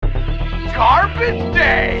this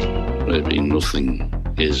day! Maybe nothing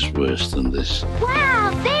is worse than this.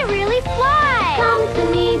 Wow, they really fly! Come to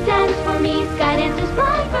me, dance for me, sky dancers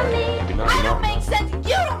fly for me. I don't make sense,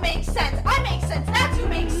 you don't make sense, I make sense, that's who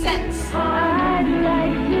makes sense. I'd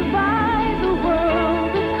like to buy the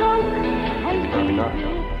world a Coke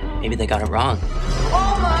and Maybe they got it wrong.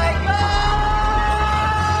 Oh my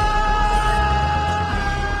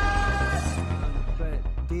god!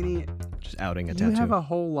 But Danny, Just outing a you tattoo. have a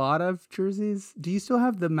whole lot of jerseys. Do you still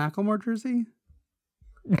have the Macklemore jersey?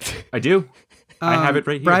 I do. I have it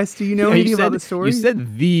right here. Bryce, do you know Yeah, anything about the story? You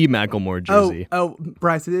said the Macklemore jersey. Oh,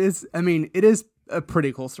 Bryce, it is. I mean, it is a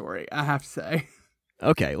pretty cool story, I have to say.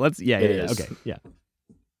 Okay, let's. Yeah, It yeah, is. okay, yeah.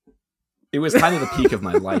 It was kind of the peak of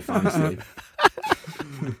my life, honestly.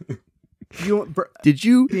 Did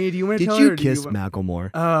you? Danny, do you want to Did tell you her, or do kiss you- Macklemore?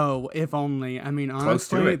 Oh, if only. I mean, Close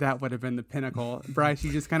to honestly, it. that would have been the pinnacle. Bryce,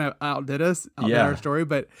 you just kind of outdid Yeah. our story,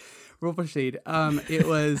 but we'll proceed. It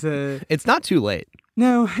was. It's not too late.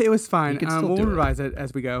 No, it was fine. You can still We'll do it. revise it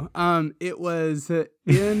as we go. It was in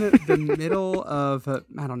the middle of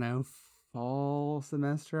I don't know, fall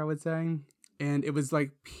semester, I would say, and it was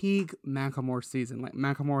like peak Macklemore season. Like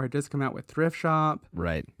Macklemore had just come out with Thrift Shop.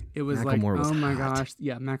 Right. It was Macklemore like, was oh my hot. gosh,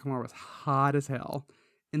 yeah, Macklemore was hot as hell,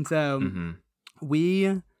 and so Mm-hmm.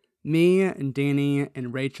 me and Danny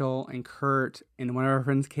and Rachel and Kurt and one of our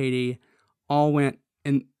friends, Katie, all went,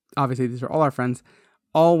 and obviously these are all our friends,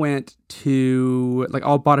 all went to, like,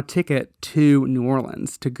 all bought a ticket to New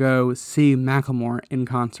Orleans to go see Macklemore in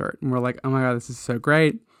concert. And we're like, oh my God, this is so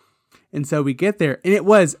great. And so we get there, and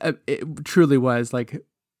it truly was, like,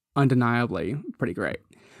 undeniably pretty great.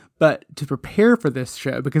 But to prepare for this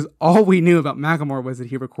show, because all we knew about Macklemore was that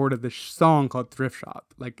he recorded this song called Thrift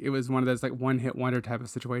Shop. Like, it was one of those, like, one-hit wonder type of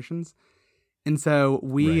situations. And so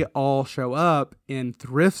we all show up in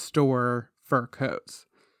thrift store fur coats,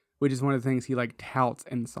 which is one of the things he, like, touts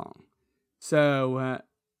in the song. So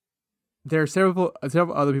there are several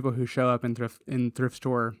other people who show up in thrift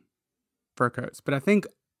store fur coats. But I think,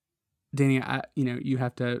 Danny, you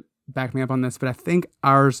have to back me up on this, but I think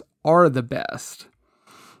ours are the best.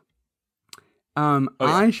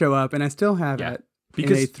 I show up, and I still have it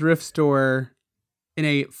in a thrift store in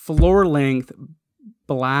a floor-length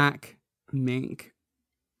black mink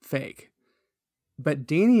fake. But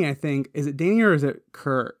Danny, I think, is it Danny or is it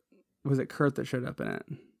Kurt? Was it Kurt that showed up in it?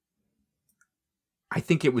 I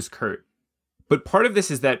think it was Kurt. But part of this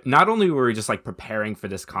is that not only were we just like preparing for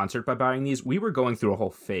this concert by buying these, we were going through a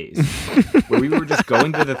whole phase where we were just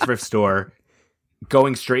going to the thrift store,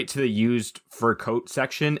 going straight to the used fur coat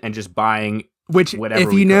section and just buying whatever.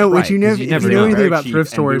 If you know anything Very about cheap,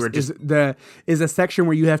 thrift and we stores, were just- is a section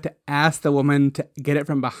where you have to ask the woman to get it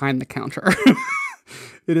from behind the counter.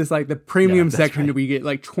 It is like the premium section where you get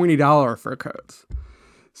like $20 fur coats.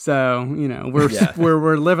 So,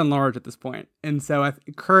 we're living large at this point. And so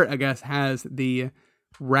Kurt, I guess, has a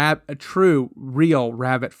real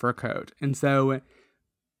rabbit fur coat. And so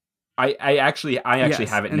I actually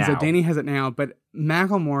have it now. And so Danny has it now, but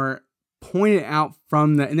Macklemore pointed out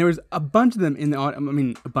and there was a bunch of them in the audience. I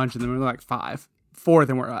mean, a bunch of them, there were like 5. 4 of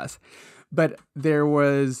them were us. But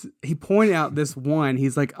he pointed out this one.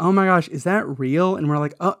 He's like, oh my gosh, is that real? And we're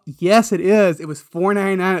like, oh, yes, it is. It was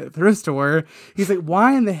 $4.99 at the thrift store. He's like,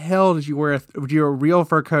 why in the hell did you wear a real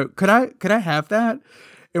fur coat? Could I have that?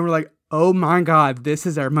 And we're like, oh my God, this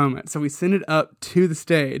is our moment. So we send it up to the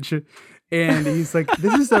stage. And he's like,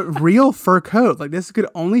 this is a real fur coat. Like, this could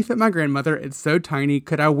only fit my grandmother. It's so tiny.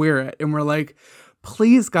 Could I wear it? And we're like,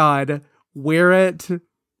 please, God, wear it.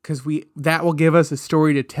 Because that will give us a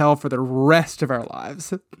story to tell for the rest of our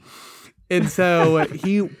lives. And so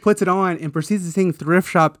he puts it on and proceeds to sing Thrift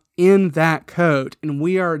Shop in that coat. And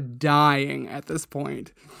we are dying at this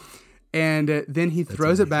point. And then he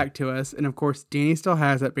throws it back to us. And of course, Danny still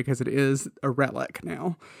has it because it is a relic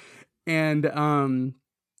now. And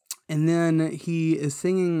then he is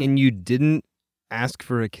singing. And you didn't ask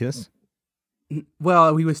for a kiss?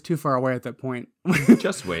 Well, he was too far away at that point.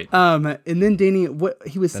 Just wait. And then Danny, he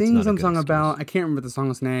was That's singing not a some good song excuse. about, I can't remember the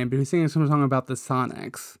song's name, but he was singing some song about the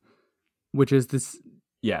Sonics, which is this,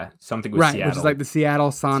 Yeah, something with right, Seattle. which is like the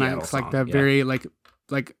Seattle Sonics, Seattle like song, the yeah. very like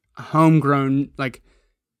homegrown like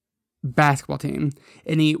basketball team.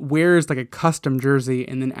 And he wears like a custom jersey,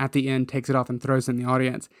 and then at the end takes it off and throws it in the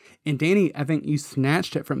audience. And Danny, I think you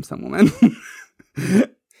snatched it from some woman.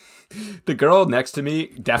 The girl next to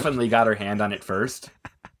me definitely got her hand on it first,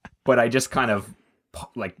 but I just kind of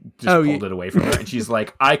pulled it away from her, and she's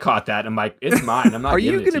like, "I caught that." I'm like, "It's mine. I'm not." Are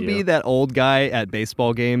you going to be that old guy at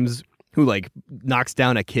baseball games who like knocks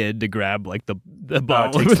down a kid to grab like the ball?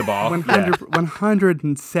 Takes the ball.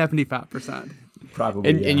 175%.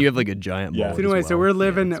 Probably. And you have like a giant Yeah. mullet. So anyway, as so well. we're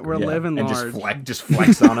living Yeah, it's great. living and large. just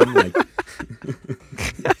flex on them. Like,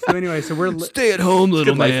 So anyway, so we're Stay at home,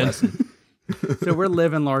 little good life man. lesson. so we're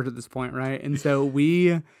living large at this point, right? And so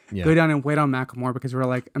we go down and wait on Macklemore because we're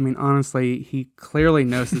like, I mean, honestly, he clearly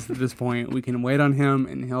knows this at this point. We can wait on him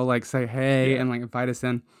and he'll like say hey and like invite us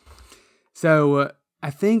in. So I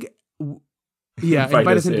think,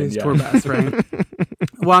 invite us into his tour bus, right?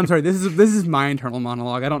 Well, I'm sorry. This is my internal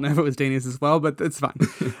monologue. I don't know if it was Danny's as well, but it's fine.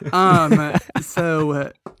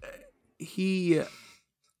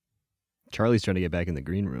 Charlie's trying to get back in the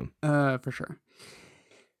green room. For sure.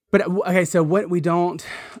 But okay, so what we don't,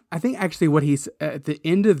 I think actually what he's at the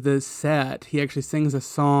end of the set, he actually sings a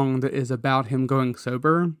song that is about him going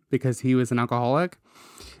sober because he was an alcoholic,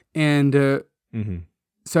 and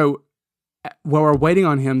so while we're waiting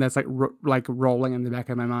on him, that's like rolling in the back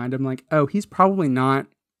of my mind. I'm like, oh, he's probably not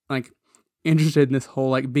like interested in this whole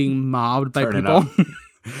like being mobbed by Turning people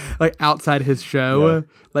like outside his show,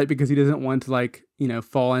 like because he doesn't want to like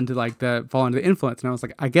fall into the influence. And I was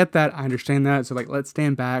like, I get that, I understand that. So like, let's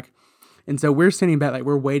stand back. And so we're standing back, like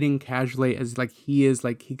we're waiting casually as like he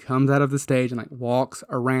comes out of the stage and like walks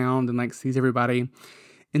around and like sees everybody.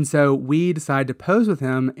 And so we decide to pose with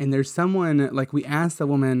him. And there's someone like we ask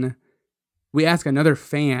another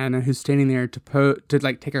fan who's standing there to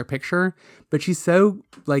like take our picture, but she's so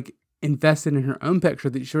like invested in her own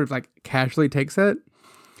picture that she sort of like casually takes it.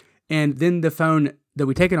 And then the phone that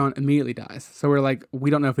we take it on immediately dies. So we're like, we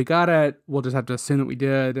don't know if we got it. We'll just have to assume that we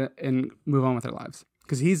did and move on with our lives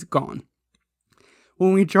because he's gone.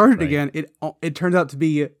 When we charge it again, it turns out to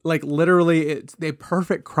be like literally it's the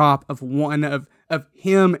perfect crop of one of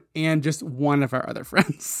him and just one of our other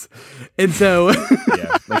friends. And so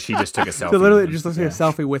like she just took a selfie. So literally it just looks like a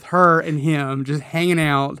selfie with her and him just hanging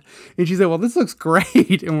out. And she said, well, this looks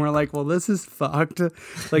great. And we're like, well, this is fucked.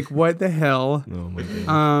 Like, what the hell? Oh my goodness.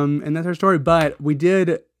 And that's our story. But we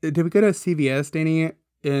did we go to CVS, Danny?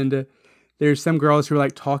 And there's some girls who were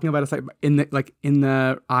like talking about us like in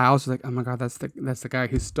the aisles, like, oh my God, that's the guy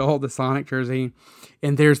who stole the Sonic jersey.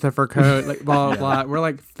 And there's the fur coat, like blah, blah, blah. We're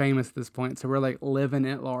like famous at this point. So we're like living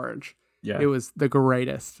at large. Yeah. It was the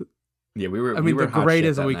greatest. Yeah, we were the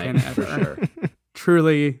greatest weekend ever. For sure.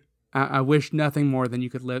 Truly, I wish nothing more than you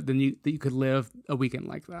could live a weekend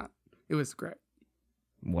like that. It was great.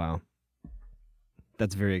 Wow.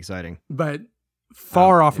 That's very exciting. But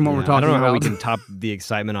far off from what we're talking about. I don't know how we can top the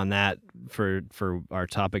excitement on that for our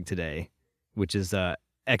topic today, which is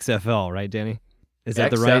XFL, right, Danny? Is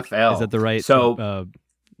that the right So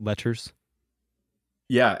letters?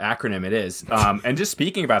 Yeah, acronym it is. And just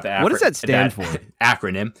speaking about the acronym, what does that stand for?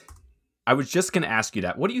 Acronym. I was just going to ask you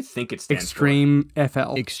that. What do you think it stands Extreme for?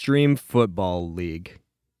 FL. Extreme Football League.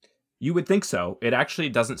 You would think so. It actually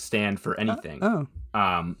doesn't stand for anything.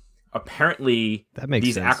 Apparently, that makes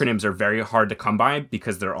these sense. acronyms are very hard to come by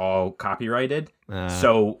because they're all copyrighted.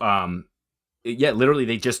 Literally,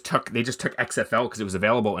 they just took XFL because it was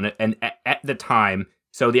available, and at the time,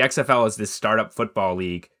 so the XFL is this startup football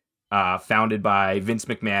league founded by Vince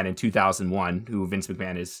McMahon in 2001, who Vince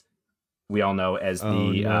McMahon is, we all know as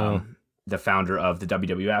the founder of the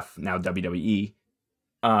WWF, now WWE.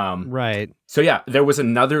 Right. So yeah, there was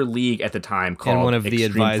another league at the time called and one of the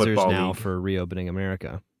Extreme advisors Football now League. for reopening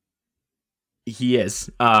America. He is.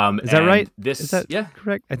 Is that right? Is that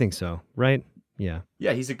correct? I think so. Right? Yeah.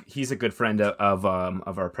 Yeah, he's a good friend of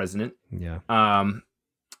our president. Yeah.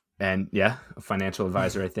 And yeah, a financial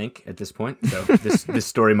advisor, I think, at this point. So this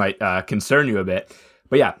story might concern you a bit.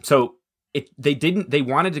 But yeah, so they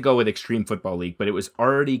wanted to go with Extreme Football League, but it was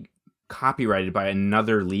already copyrighted by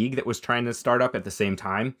another league that was trying to start up at the same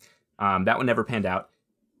time. That one never panned out.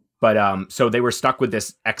 But so they were stuck with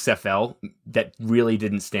this XFL that really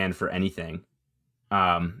didn't stand for anything.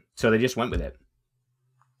 So they just went with it.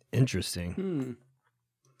 Interesting.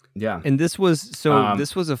 Yeah. And this was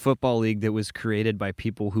a football league that was created by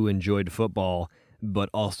people who enjoyed football, but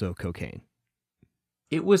also cocaine.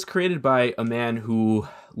 It was created by a man who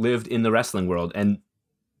lived in the wrestling world. And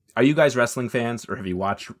are you guys wrestling fans, or have you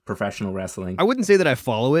watched professional wrestling? I wouldn't say that I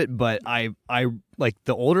follow it, but I like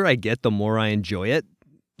the older I get, the more I enjoy it.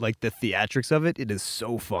 Like the theatrics of it, it is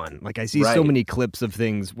so fun. Like I see so many clips of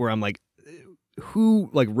things where I'm like, who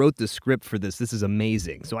like wrote the script for this? This is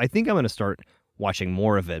amazing. So I think I'm going to start watching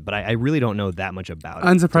more of it, but I really don't know that much about it.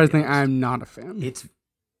 Unsurprisingly, I'm not a fan.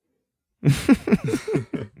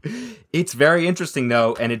 It's very interesting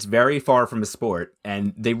though, and it's very far from a sport,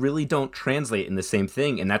 and they really don't translate in the same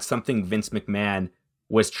thing. And that's something Vince McMahon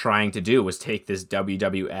was trying to do, was take this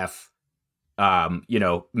WWF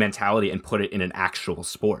mentality and put it in an actual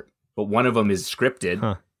sport. But one of them is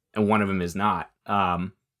scripted and one of them is not.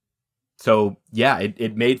 So yeah,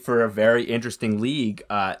 it made for a very interesting league.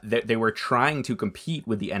 They were trying to compete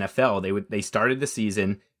with the NFL. They started the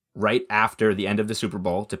season right after the end of the Super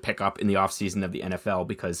Bowl to pick up in the offseason of the NFL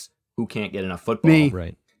because who can't get enough football? Me.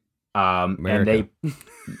 Right. And they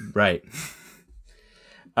right.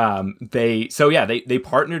 They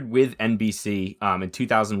partnered with NBC in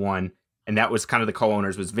 2001, and that was kind of the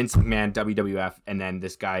co-owners was Vince McMahon, WWF, and then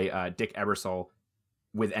this guy Dick Ebersol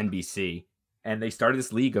with NBC. And they started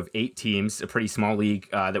this league of 8 teams, a pretty small league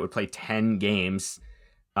that would play 10 games.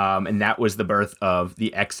 And that was the birth of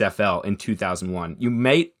the XFL in 2001. You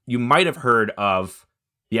might have heard of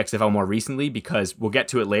the XFL more recently because we'll get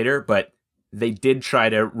to it later, but they did try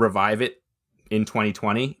to revive it in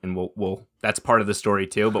 2020, and we'll that's part of the story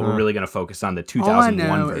too. But we're really going to focus on the 2001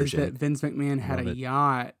 All I know version. is that Vince McMahon had Love a it.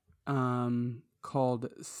 yacht called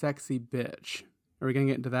Sexy Bitch. Are we going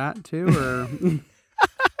to get into that too, or?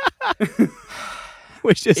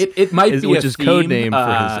 Which is It might be which a is code theme, name for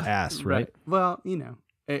his ass, right? Well,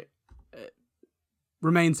 it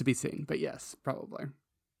remains to be seen, but yes, probably.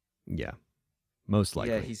 Yeah, most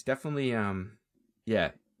likely. Yeah, he's definitely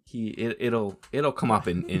it'll come up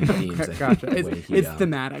in themes. I think, Gotcha. the way It's he,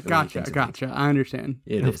 thematic. the way he Gotcha. thinks of Gotcha. I understand.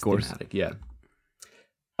 It Of is course. thematic, yeah.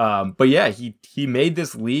 But yeah, he made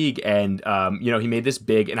this league, and he made this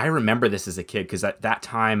big. And I remember this as a kid because at that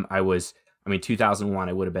time 2001,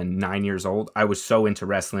 I would have been 9 years old. I was so into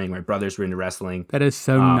wrestling. My brothers were into wrestling. That is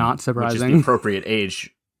so not Which is surprising. the appropriate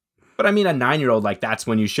age. But I mean, a 9-year-old, like that's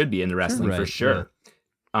when you should be into wrestling for Right, sure.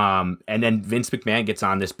 And then Vince McMahon gets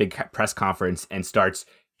on this big press conference and starts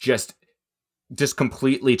just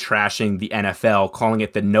completely trashing the NFL, calling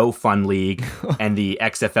it the no fun league, and the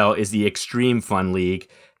XFL is the extreme fun league,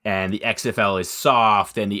 and the XFL is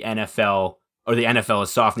soft, and the NFL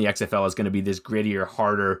is soft, and the XFL is going to be this grittier,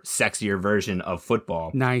 harder, sexier version of football.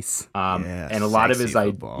 Nice. Yeah, And a lot of sexy his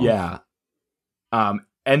football. yeah.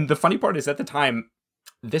 And the funny part is at the time,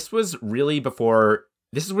 this was really before.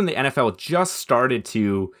 This is when the NFL just started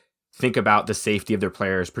to think about the safety of their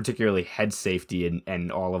players, particularly head safety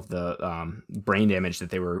and all of the brain damage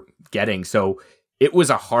that they were getting. So it was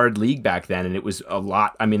a hard league back then, and it was a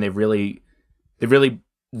lot. I mean, they really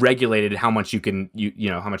regulated how much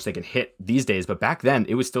how much they can hit these days. But back then,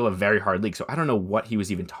 it was still a very hard league. So I don't know what he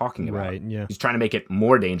was even talking about. Right, yeah. He's trying to make it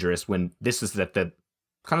more dangerous when this is at the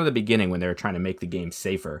kind of the beginning when they were trying to make the game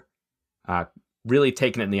safer. Really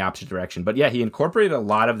taking it in the opposite direction. But yeah, he incorporated a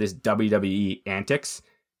lot of this WWE antics.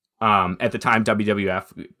 At the time,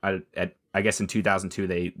 WWF, I guess in 2002,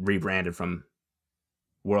 they rebranded from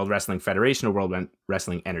World Wrestling Federation to World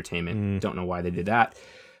Wrestling Entertainment. Don't know why they did that.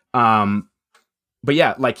 But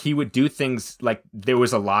yeah, like he would do things like there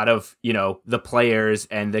was a lot of, the players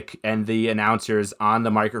and the announcers on the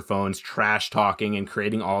microphones trash talking and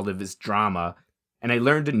creating all of this drama. And I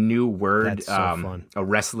learned a new word, That's so fun. a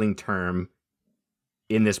wrestling term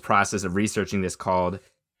in this process of researching this called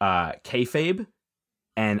kayfabe.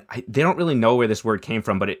 And they don't really know where this word came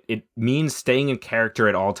from, but it means staying in character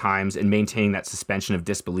at all times and maintaining that suspension of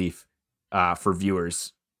disbelief for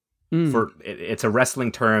viewers. It's a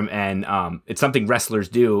wrestling term, and it's something wrestlers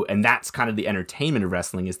do, and that's kind of the entertainment of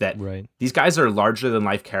wrestling is that these guys are larger than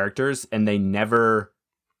life characters, and they never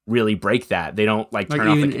really break that. They don't like turn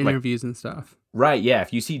off even interviews and stuff. Right? Yeah.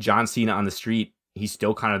 If you see John Cena on the street, he's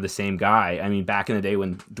still kind of the same guy. I mean, back in the day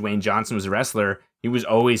when Dwayne Johnson was a wrestler, he was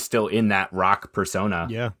always still in that rock persona.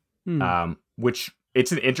 Yeah. Which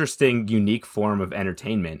it's an interesting, unique form of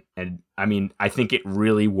entertainment. And I mean, I think it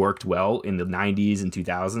really worked well in the 90s and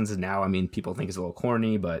 2000s. And now, I mean, people think it's a little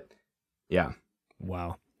corny, but yeah.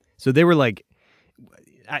 Wow. So they were like,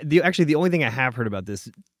 the only thing I have heard about this.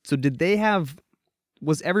 So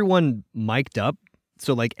was everyone mic'd up?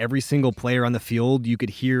 So like every single player on the field, you could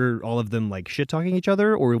hear all of them like shit talking each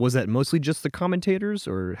other, or was that mostly just the commentators,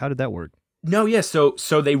 or how did that work? No, yeah. So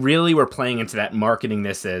they really were playing into that, marketing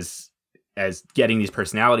this as getting these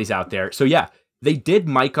personalities out there. So yeah, they did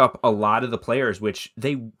mic up a lot of the players, which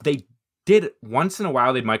they did once in a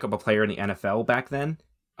while. They'd mic up a player in the NFL back then,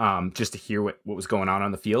 just to hear what was going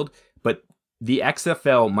on the field. But the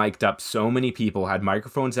XFL mic'd up so many people, had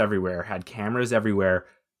microphones everywhere, had cameras everywhere,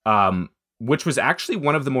 which was actually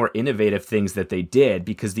one of the more innovative things that they did,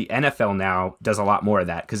 because the NFL now does a lot more of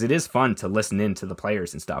that, because it is fun to listen in to the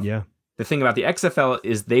players and stuff. Yeah. The thing about the XFL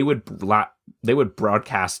is they would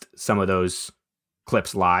broadcast some of those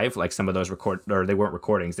clips live, like some of those they weren't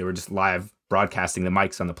recordings, they were just live broadcasting the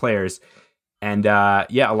mics on the players. And a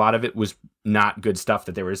lot of it was not good stuff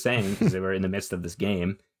that they were saying because they were in the midst of this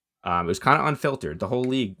game. It was kind of unfiltered. The whole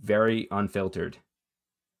league, very unfiltered.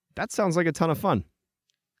 That sounds like a ton of fun.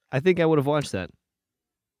 I think I would have watched that.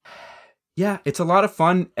 Yeah, it's a lot of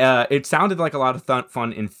fun. It sounded like a lot of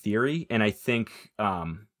fun in theory, and I think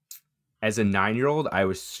as a 9-year-old, I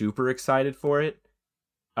was super excited for it.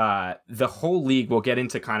 The whole league, we'll get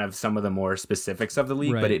into kind of some of the more specifics of the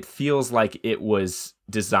league, Right. but it feels like it was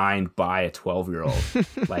designed by a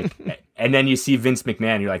 12-year-old. Like, and then you see Vince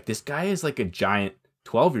McMahon, you're like, this guy is like a giant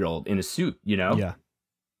 12-year-old in a suit, you know? Yeah.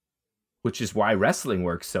 Which is why wrestling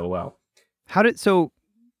works so well. How did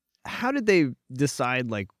they decide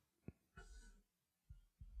like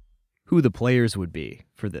who the players would be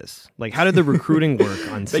for this? Like, how did the recruiting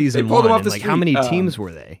work on They season pulled them one? off the And, like, how street. many teams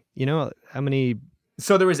were they? You know, how many?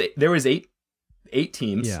 So there was eight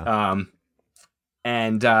teams. Yeah.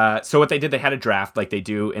 So what they did, they had a draft like they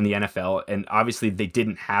do in the NFL, and obviously they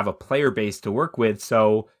didn't have a player base to work with,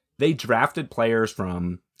 so they drafted players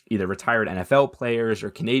from either retired NFL players or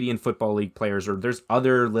Canadian Football League players, or there's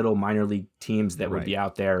other little minor league teams that would Right. be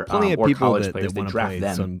out there, Plenty of or people college that players. They want to draft play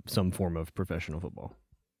them. some form of professional football.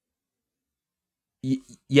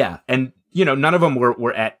 Yeah, and none of them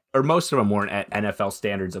were at, or most of them weren't at NFL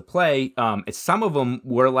standards of play. Some of them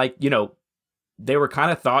were like, they were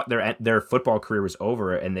kind of thought their football career was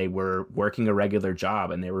over, and they were working a regular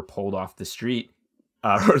job, and they were pulled off the street,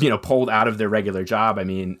 or pulled out of their regular job. I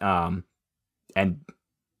mean, and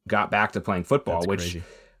got back to playing football, That's which, crazy.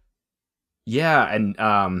 yeah, and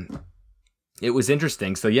it was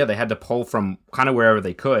interesting. So yeah, they had to pull from kind of wherever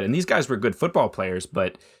they could, and these guys were good football players,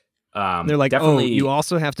 but. They're like, definitely, you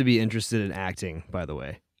also have to be interested in acting, by the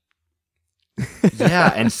way.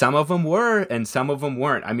 yeah, and some of them were, and some of them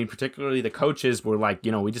weren't. I mean, particularly the coaches were like,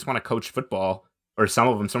 we just want to coach football. Or some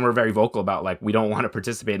were very vocal about like, we don't want to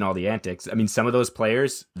participate in all the antics. I mean, some of those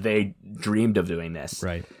players, they dreamed of doing this.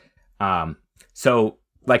 Right. So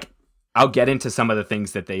like, I'll get into some of the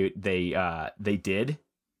things that they did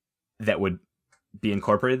that would be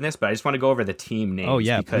incorporated in this, but I just want to go over the team names. Oh,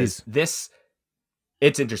 yeah, because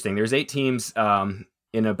it's interesting. There's 8 teams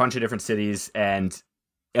in a bunch of different cities, and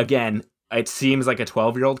again, it seems like a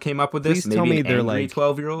 12-year-old came up with this. Please Maybe tell me an they're angry like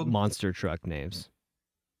 12-year-old. monster truck names.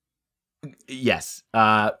 Yes,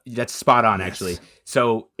 that's spot on. Yes. Actually.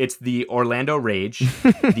 So it's the Orlando Rage,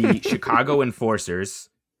 the Chicago Enforcers,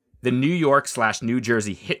 the New York/New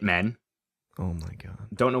Jersey Hitmen. Oh my god!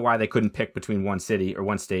 Don't know why they couldn't pick between one city or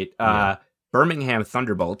one state. Yeah. Birmingham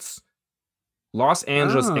Thunderbolts, Los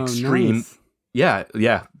Angeles Extreme. Nice.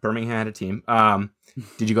 Yeah. Birmingham had a team.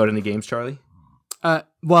 Did you go to any games, Charlie?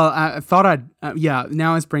 Well, I thought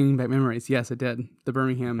now it's bringing back memories. Yes, I did. The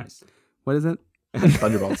Birmingham. Nice. What is it?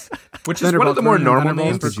 Thunderbolts, which is one of the more Birmingham normal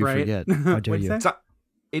Thunderbolts names. were Did you great. forget? How dare What'd you?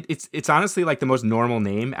 say? It's honestly like the most normal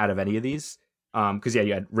name out of any of these. Because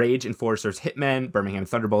you had Rage Enforcers, Hitmen, Birmingham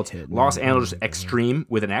Thunderbolts, Hitmen, Los oh Angeles my God. Extreme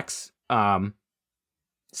with an X,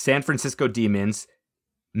 San Francisco Demons,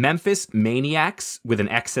 Memphis Maniacs with an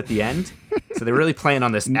X at the end. So they're really playing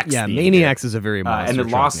on this X. Yeah, theme Maniacs here. is a very and monster the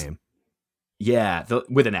truck Los name. Yeah,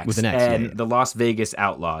 with an X. With an X, and yeah. the Las Vegas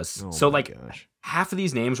Outlaws. Oh So my like gosh. half of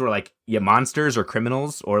these names were like monsters or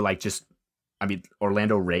criminals or like just, I mean,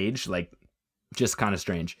 Orlando Rage, like just kind of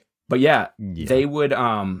strange. But yeah, Yeah. they would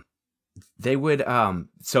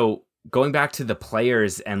so going back to the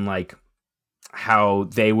players and like how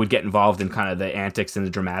they would get involved in kind of the antics and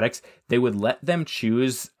the dramatics, they would let them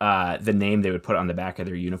choose the name they would put on the back of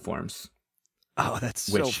their uniforms. Oh, that's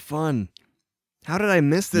so Which- fun. How did I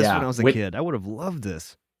miss this Yeah, when I was a with- kid? I would have loved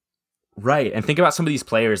this. Right. And think about some of these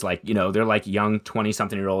players, like, they're like young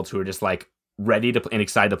 20-something-year-olds who are just like ready to and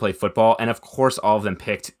excited to play football. And of course, all of them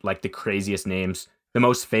picked like the craziest names. The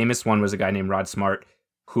most famous one was a guy named Rod Smart,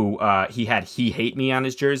 who he had "He Hate Me" on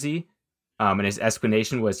his jersey. And his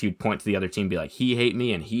explanation was he would point to the other team and be like, "He hate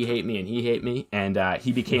me and he hate me and he hate me." And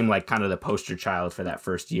he became like kind of the poster child for that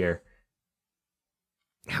first year.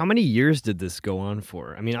 How many years did this go on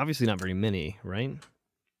for? I mean, obviously not very many, right?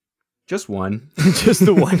 Just one. Just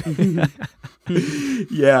the one.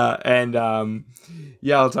 Yeah. And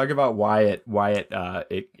I'll talk about why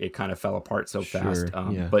it kind of fell apart so fast.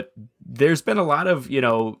 Sure, yeah. But there's been a lot of,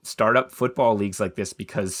 startup football leagues like this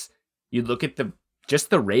because you look at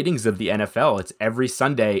just the ratings of the NFL. It's every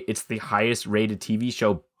Sunday. It's the highest rated TV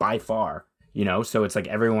show by far, so it's like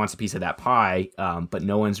everyone wants a piece of that pie. But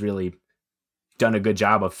no one's really done a good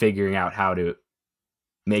job of figuring out how to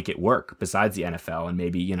make it work besides the NFL and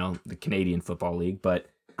maybe, the Canadian Football League. But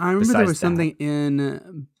I remember there besides was that- something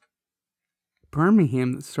in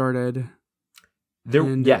Birmingham that started.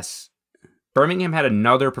 And- Yes. Birmingham had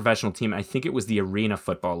another professional team. I think it was the Arena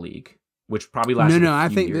Football League, which probably lasted No, a I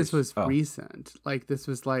few think years. this was Oh. recent. Like this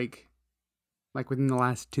was like within the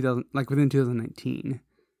last 2000, like within 2019.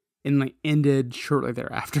 and like ended shortly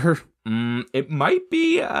thereafter. It might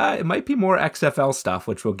be more XFL stuff,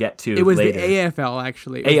 which we'll get to. It was later. the AFL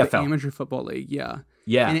actually. It was the AFL. Amateur Football League. Yeah.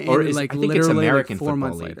 Yeah, And it or ended, is, like I think it's literally American like 4 Football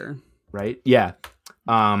months League, later. right? Yeah.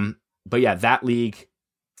 But yeah, that league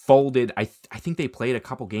folded. I think they played a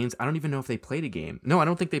couple games. I don't even know if they played a game. No, I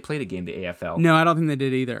don't think they played a game. The AFL. No, I don't think they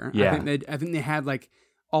did either. Yeah. I think they had like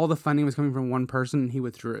all the funding was coming from one person and he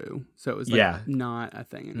withdrew. So it was like not a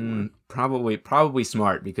thing anymore. Probably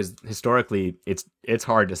smart because historically it's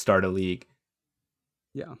hard to start a league.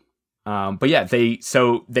 Yeah. But yeah,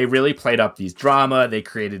 they really played up these drama. They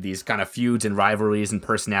created these kind of feuds and rivalries and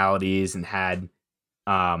personalities and had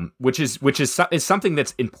which is something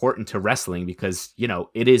that's important to wrestling because, you know,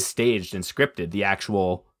 it is staged and scripted, the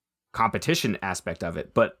actual competition aspect of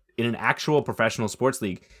it. But in an actual professional sports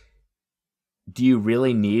league, do you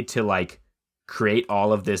really need to like create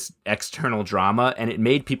all of this external drama? And it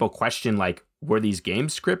made people question, like, were these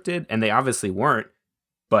games scripted? And they obviously weren't,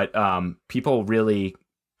 but people really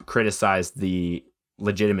criticized the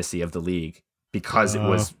legitimacy of the league because it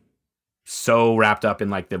was so wrapped up in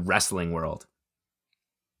like the wrestling world.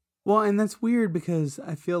 Well, and that's weird because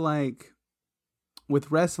I feel like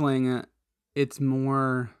with wrestling, it's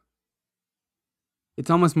almost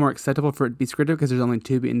more acceptable for it to be scripted because there's only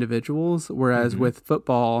two individuals. Whereas with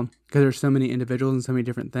football, because there's so many individuals and so many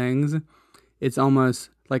different things, it's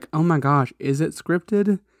almost like, oh my gosh, is it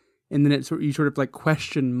scripted? And then you sort of like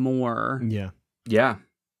question more. Yeah.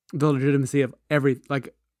 The legitimacy of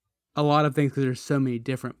a lot of things because there's so many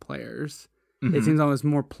different players. It seems almost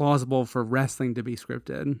more plausible for wrestling to be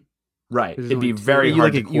scripted. Right. It'd be very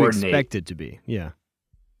hard to You coordinate. expect it to be. Yeah.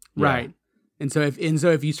 Right. And so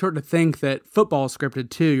if you start to think that football is scripted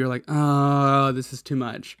too, you're like, oh, this is too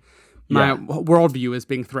much. My worldview is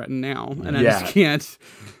being threatened now, and I just can't.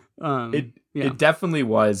 It definitely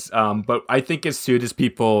was. But I think as soon as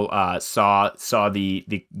people saw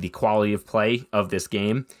the quality of play of this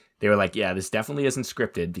game, they were like, yeah, this definitely isn't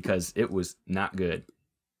scripted because it was not good.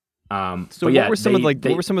 So what what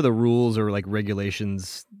were some of the rules or like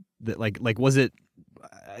regulations that like was it?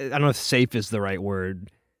 I don't know if safe is the right word,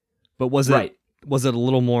 but was it a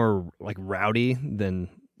little more like rowdy than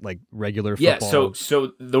like regular football? Yeah.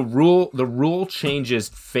 So the rule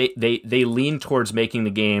changes. They lean towards making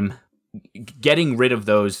the game, getting rid of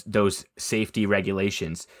those safety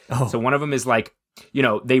regulations. So one of them is like, you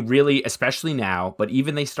know, they really, especially now, but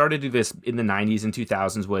even they started to do this in the 90s and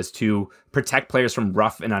 2000s, was to protect players from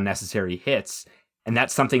rough and unnecessary hits. And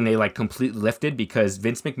that's something they like completely lifted because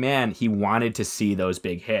Vince McMahon, he wanted to see those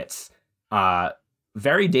big hits.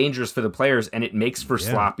 Very dangerous for the players, and it makes for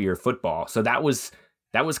sloppier football. So that was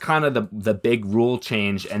kind of the big rule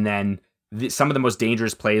change. And then some of the most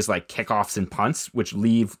dangerous plays like kickoffs and punts, which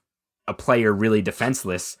leave a player really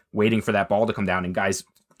defenseless, waiting for that ball to come down, and guys,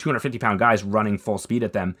 250-pound guys running full speed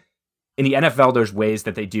at them. In the NFL, there's ways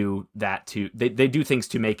that they do that they do things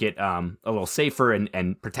to make it a little safer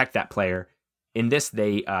and protect that player. In this,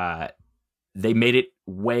 they made it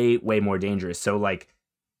way more dangerous. So like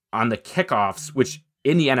on the kickoffs, which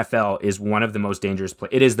in the NFL is one of the most dangerous play.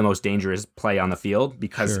 It is the most dangerous play on the field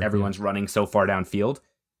because everyone's running so far downfield,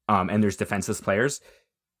 and there's defenseless players.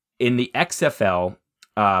 In the XFL,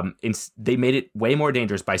 they made it way more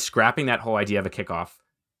dangerous by scrapping that whole idea of a kickoff.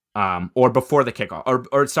 Or before the kickoff,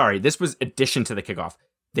 or sorry, this was addition to the kickoff.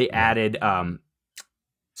 They added,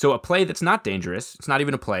 so a play that's not dangerous, it's not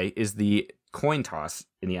even a play, is the coin toss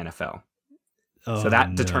in the NFL. So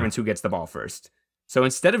that determines who gets the ball first. So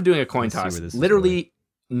instead of doing a coin toss, literally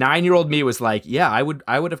 9-year-old me was like, yeah,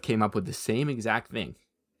 I would have came up with the same exact thing.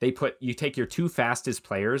 You take your two fastest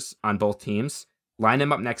players on both teams, line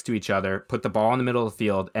them up next to each other, put the ball in the middle of the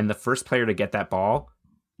field, and the first player to get that ball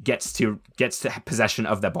gets to possession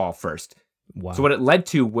of the ball first. Wow. So what it led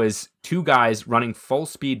to was two guys running full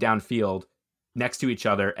speed downfield next to each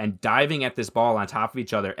other and diving at this ball on top of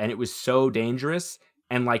each other. And it was so dangerous.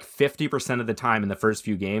 And like 50% of the time in the first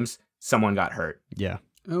few games, someone got hurt. Yeah.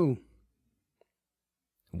 Oh.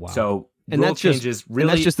 Wow. So and rule changes really. And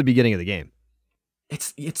that's just the beginning of the game.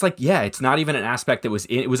 It's like, yeah, it's not even an aspect that was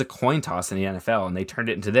it was a coin toss in the NFL, and they turned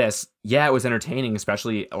it into this. Yeah, it was entertaining,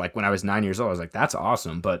 especially like when I was 9 years old. I was like, that's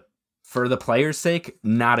awesome, but for the players' sake,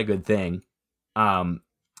 not a good thing. And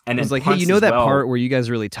it's like, hey, you know that part where you guys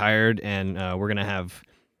are really tired, and we're gonna have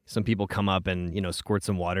some people come up and squirt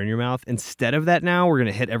some water in your mouth. Instead of that, now we're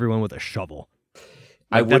gonna hit everyone with a shovel.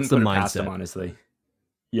 I wouldn't put it past them, honestly.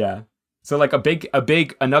 Yeah. So like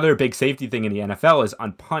another big safety thing in the NFL is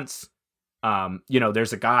on punts.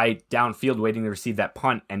 There's a guy downfield waiting to receive that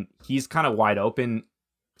punt, and he's kind of wide open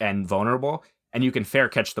and vulnerable, and you can fair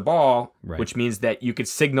catch the ball, which means that you could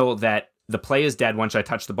signal that the play is dead once I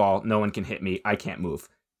touch the ball. No one can hit me. I can't move.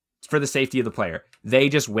 It's for the safety of the player. They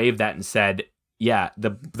just waived that and said, yeah,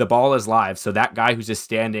 the ball is live. So that guy who's just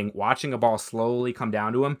standing, watching a ball slowly come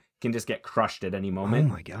down to him can just get crushed at any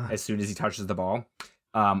moment. Oh my God. As soon as he touches the ball.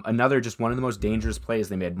 Another, just one of the most dangerous plays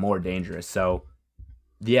they made more dangerous. So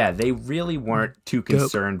yeah, they really weren't too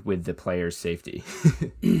concerned with the player's safety.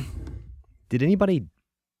 Did anybody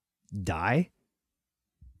die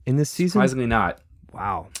in this season? Surprisingly not.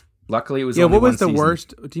 Wow. Luckily, it was Yeah, only what was one the season.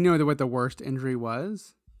 worst? Do you know what the worst injury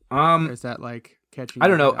was? Or is that like catching? I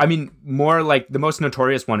don't know. it? I mean, more like the most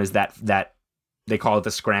notorious one is that they call it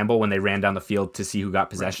the scramble when they ran down the field to see who got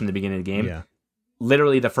possession at the beginning of the game. Yeah.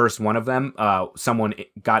 Literally, the first one of them, someone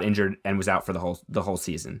got injured and was out for the whole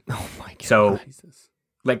season. Oh my God. So, Jesus.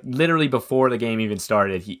 like literally before the game even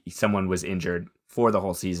started, someone was injured for the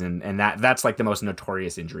whole season, and that's like the most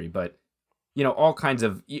notorious injury. But you know, all kinds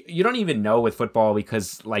of you don't even know with football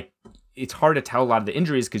because like it's hard to tell a lot of the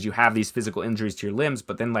injuries because you have these physical injuries to your limbs,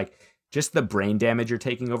 but then like just the brain damage you're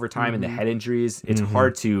taking over time and the head injuries, it's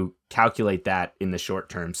hard to calculate that in the short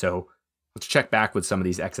term. So let's check back with some of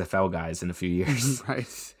these XFL guys in a few years.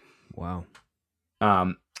 Right. Wow.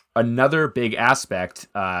 Another big aspect,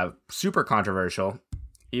 super controversial,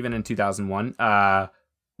 even in 2001,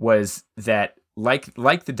 was that like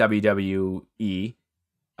the WWE,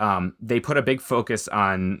 they put a big focus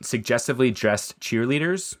on suggestively dressed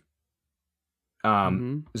cheerleaders.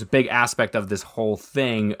 It was a big aspect of this whole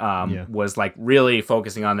thing, was like really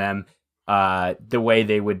focusing on them, the way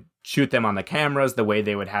they would shoot them on the cameras, the way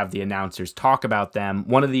they would have the announcers talk about them.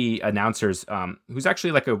 One of the announcers, who's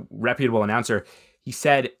actually like a reputable announcer, he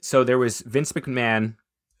said, so there was Vince McMahon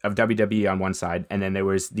of WWE on one side, and then there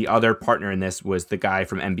was the other partner in this was the guy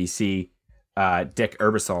from NBC, Dick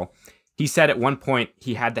Ebersol. He said at one point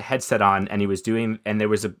he had the headset on and he was doing, and there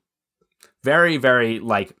was a very, very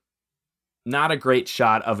like not a great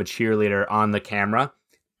shot of a cheerleader on the camera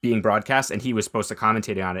being broadcast, and he was supposed to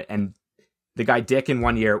commentate on it. And the guy Dick in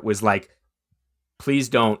one ear was like, please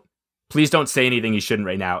don't say anything you shouldn't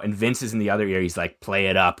right now. And Vince is in the other ear. He's like, play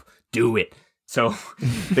it up, do it. So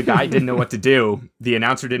the guy didn't know what to do. The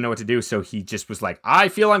announcer didn't know what to do. So he just was like, I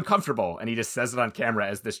feel uncomfortable. And he just says it on camera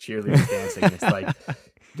as this cheerleader's dancing. It's like,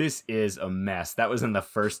 this is a mess. That was in the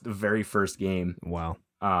very first game. Wow.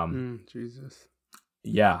 Jesus.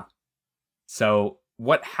 Yeah. So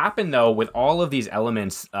what happened though with all of these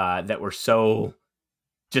elements that were so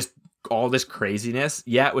just all this craziness,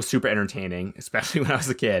 yeah, it was super entertaining, especially when I was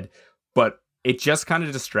a kid, but it just kind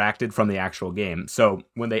of distracted from the actual game. So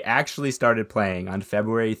when they actually started playing on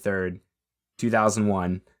February 3rd,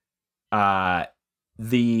 2001,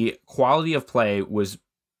 the quality of play was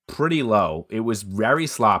pretty low. It was very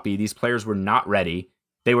sloppy. These players were not ready.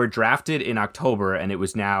 They were drafted in October and it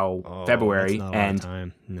was now February. That's not a lot and of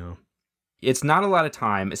time. No. It's not a lot of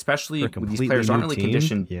time, especially when these players aren't really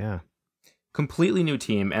conditioned. Yeah. Completely new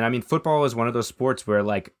team. And I mean, football is one of those sports where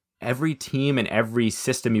like every team and every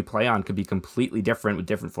system you play on could be completely different with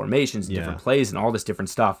different formations, different plays and all this different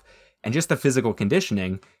stuff. And just the physical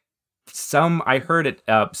conditioning. I heard it,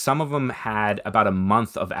 some of them had about a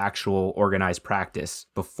month of actual organized practice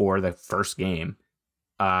before the first game.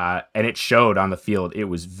 And it showed on the field. It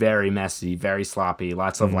was very messy, very sloppy,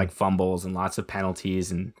 lots of like fumbles and lots of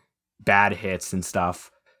penalties and bad hits and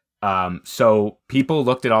stuff. So people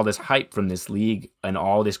looked at all this hype from this league and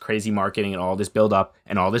all this crazy marketing and all this buildup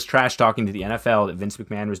and all this trash talking to the NFL that Vince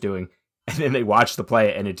McMahon was doing. And then they watched the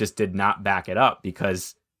play and it just did not back it up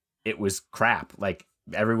because it was crap. Like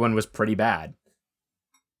everyone was pretty bad.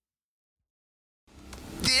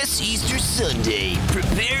 This Easter Sunday,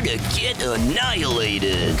 prepare to get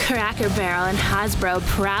annihilated. Cracker Barrel and Hasbro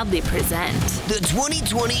proudly present The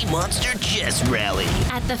 2020 Monster Chess Rally,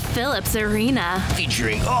 at the Phillips Arena.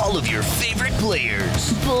 featuring all of your favorite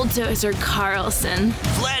players. Bulldozer Carlson,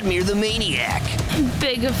 Vladimir the Maniac.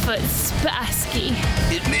 Bigfoot Spassky,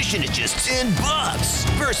 Admission is just $10.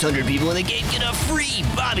 First 100 people in the game get a free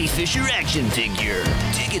Bobby Fischer action figure.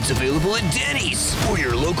 Tickets available at Denny's or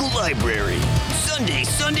your local library. Sunday,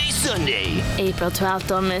 Sunday, Sunday. April 12th.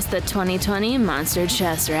 Don't miss the 2020 Monster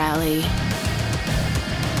Chess Rally.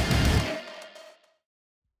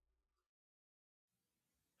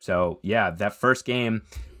 So yeah, that first game,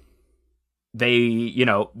 they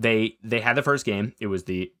had the first game. It was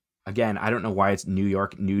again, I don't know why it's New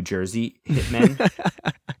York, New Jersey Hitmen,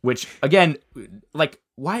 which again, like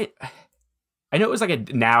why? I know it was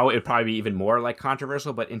like now it'd probably be even more like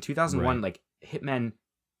controversial, but in 2001, like Hitmen,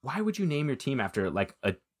 why would you name your team after like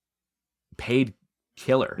a paid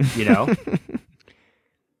killer, you know?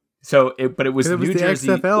 But it was It was New the Jersey.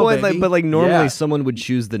 XFL, Well, baby. but normally Yeah. someone would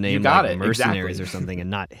choose the name got like it, Mercenaries exactly. or something and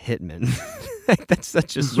not Hitman. Like, that's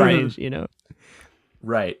such a strange, you know?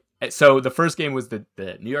 Right. So the first game was the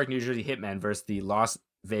New York, New Jersey Hitmen versus the Las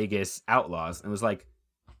Vegas Outlaws. And it was like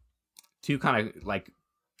two kind of like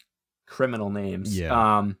criminal names.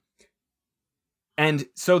 Yeah. And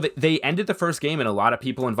so they ended the first game, and a lot of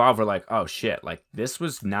people involved were like, "Oh shit! Like this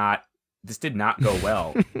did not go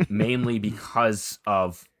well." Mainly because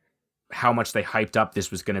of how much they hyped up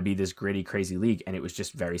this was going to be this gritty, crazy league, and it was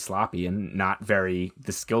just very sloppy and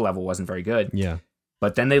the skill level wasn't very good. Yeah.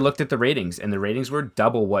 But then they looked at the ratings, and the ratings were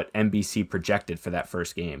double what NBC projected for that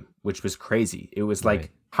first game, which was crazy. It was like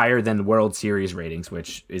Right. higher than World Series ratings,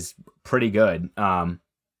 which is pretty good.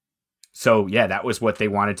 So yeah, that was what they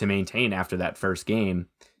wanted to maintain after that first game.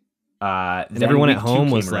 Then everyone at week 2 home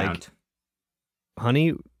came was like, around.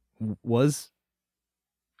 Honey, was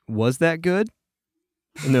that good?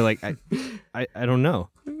 And they're like, I don't know.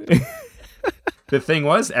 The thing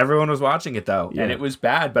was, everyone was watching it though, Yeah. and it was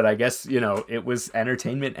bad, but I guess, it was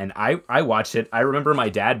entertainment, and I watched it. I remember my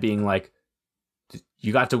dad being like,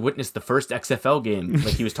 you got to witness the first XFL game.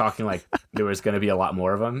 Like he was talking like there was going to be a lot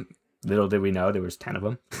more of them. Little did we know there was 10 of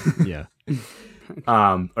them. Yeah.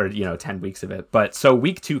 10 weeks of it. But so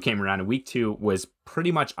week 2 came around, and week 2 was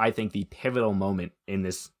pretty much, I think, the pivotal moment in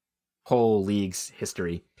this whole league's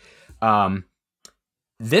history.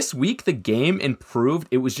 This week, the game improved.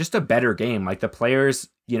 It was just a better game. Like the players,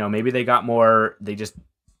 maybe they just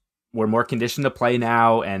were more conditioned to play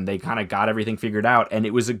now, and they kind of got everything figured out. And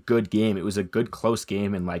it was a good game. It was a good, close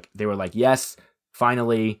game. And like, they were like, yes,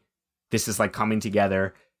 finally, this is like coming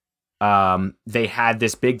together. They had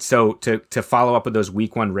this big, so to follow up with those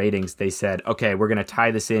week 1 ratings, they said, okay, we're going to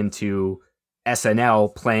tie this into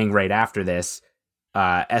SNL playing right after this.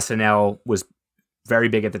 SNL was very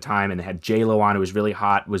big at the time, and they had J-Lo on, who was really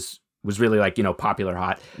hot, was really like, popular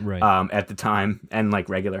hot, Right. at the time, and like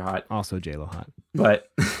regular hot. Also J-Lo hot. But,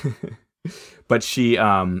 but she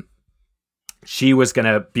was going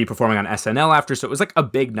to be performing on SNL after. So it was like a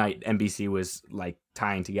big night. NBC was like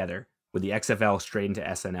tying together with the XFL straight into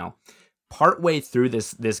SNL. Partway through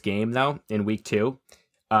this game, though, in week 2,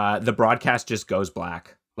 the broadcast just goes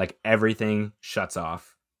black. Like everything shuts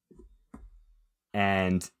off.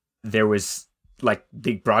 And there was like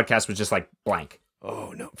the broadcast was just like blank.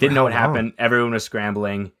 Oh, no. Didn't know what happened. Everyone was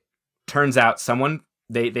scrambling. Turns out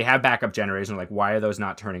they have backup generators, and like, why are those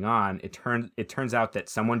not turning on? It turns out that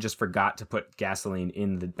someone just forgot to put gasoline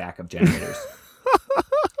in the backup generators.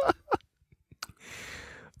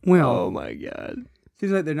 Well, Oh, my God.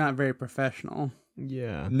 seems like they're not very professional.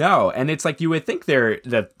 Yeah. No, and it's like you would think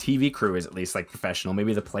the TV crew is at least like professional.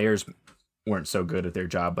 Maybe the players weren't so good at their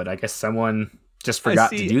job, but I guess someone just forgot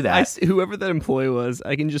to do that. Whoever that employee was,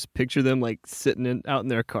 I can just picture them like sitting out in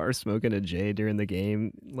their car smoking a J during the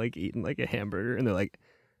game, like eating like a hamburger, and they're like,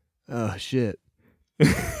 "Oh shit."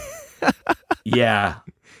 Yeah.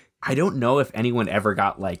 I don't know if anyone ever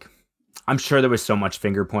got like, I'm sure there was so much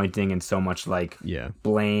finger pointing and so much like Yeah.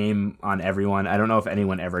 blame on everyone. I don't know if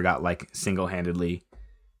anyone ever got like single-handedly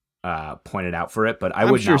pointed out for it, but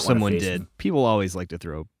I'm would sure not wanna someone face did. People always like to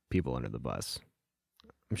throw people under the bus.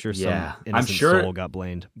 I'm sure some Yeah, I'm innocent sure- soul got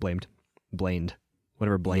blamed.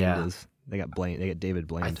 Whatever blamed Yeah. is. They got blamed. They got David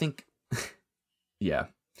blamed. I think, yeah.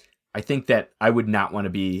 I think that I would not want to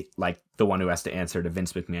be like the one who has to answer to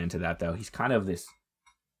Vince McMahon to that, though. He's kind of a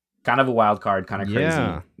wild card, kind of crazy.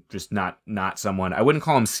 Yeah. Just not someone, I wouldn't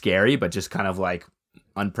call him scary, but just kind of like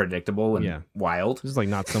unpredictable and Yeah. wild. This is like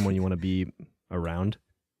not someone you want to be around.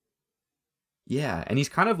 Yeah. And he's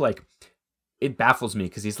kind of like, it baffles me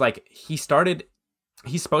because he's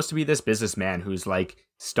supposed to be this businessman who's like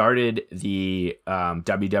started the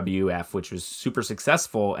WWF, which was super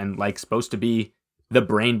successful and like supposed to be the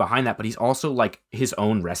brain behind that, but he's also like his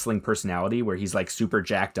own wrestling personality where he's like super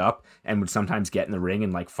jacked up and would sometimes get in the ring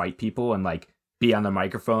and like fight people and like be on the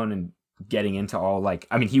microphone and getting into all like,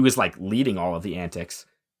 I mean, he was like leading all of the antics.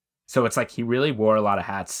 So it's like he really wore a lot of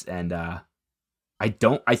hats, and I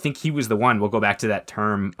think he was the one. We'll go back to that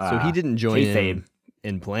term. So he didn't join kayfabe.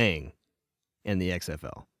 in playing in the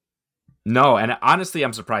XFL. No, and honestly,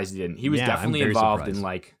 I'm surprised he didn't. He was Yeah, I'm definitely very involved surprised. in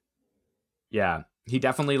like, yeah, he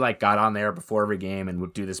definitely like got on there before every game and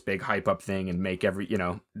would do this big hype up thing and make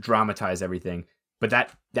dramatize everything. But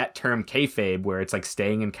that term kayfabe, where it's like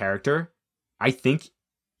staying in character, I think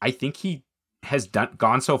he has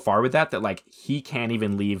gone so far with that like he can't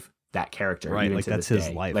even leave that character. Right, even like, to that's this his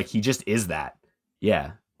day. life. Like he just is that.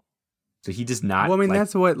 Yeah. So he does not. Well, I mean, like,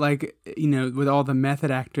 that's what, like, with all the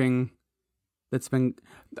method acting that's been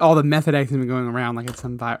going around, like it's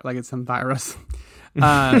some virus.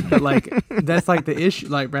 But like that's like the issue,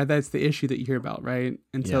 like right, that's the issue that you hear about, right?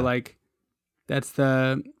 And so Yeah. like that's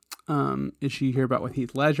the issue you hear about with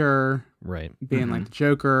Heath Ledger Right. being like the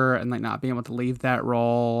Joker and like not being able to leave that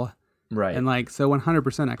role. Right. And like so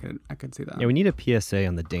 100% I could see that. Yeah, we need a PSA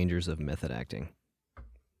on the dangers of method acting.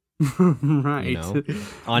 Right. You know,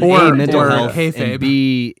 on Or- A, mental or health, kayfabe. and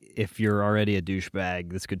B, if you're already a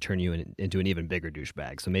douchebag, this could turn you into an even bigger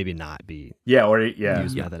douchebag. So maybe not Yeah, or yeah,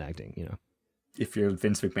 use method acting. You know, if you're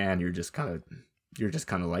Vince McMahon, you're just kind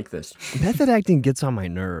of like this. method acting gets on my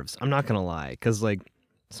nerves. I'm not gonna lie, because like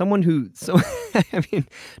someone who, I mean,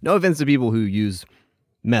 no offense to people who use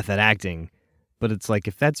method acting, but it's like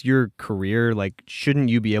if that's your career, like shouldn't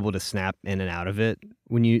you be able to snap in and out of it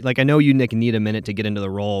when you like? I know you Nick need a minute to get into the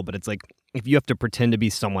role, but it's like if you have to pretend to be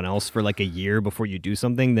someone else for like a year before you do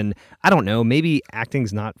something, then I don't know. Maybe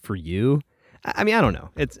acting's not for you. I mean, I don't know.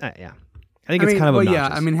 It's yeah. I think it's kind of obnoxious. yeah.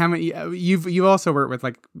 I mean, how many you've also worked with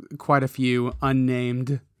like quite a few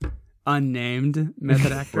unnamed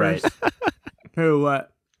method actors, Right. who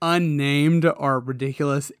unnamed are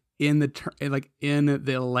ridiculous in the in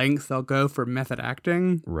the lengths they'll go for method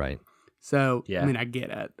acting. Right. So Yeah. I mean, I get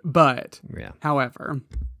it, but Yeah. however,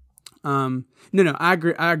 no, I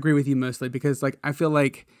agree with you mostly because like I feel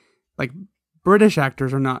like British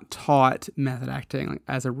actors are not taught method acting like,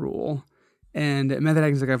 as a rule, and method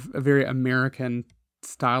acting is like a very American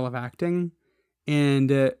style of acting,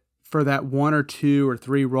 and for that 1 or 2 or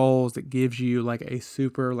 3 roles, it gives you like a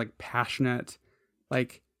super like passionate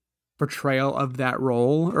like portrayal of that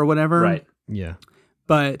role or whatever. Right. Yeah.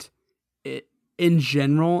 But in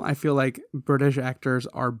general, I feel like British actors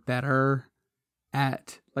are better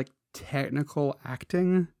at like technical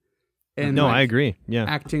acting. And No, like, I agree. Yeah.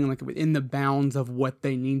 acting like within the bounds of what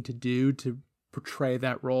they need to do to portray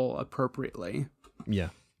that role appropriately. Yeah.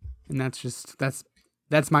 And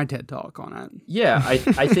that's my TED talk on it. Yeah, I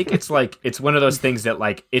think it's like it's one of those things that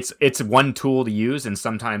like it's one tool to use, and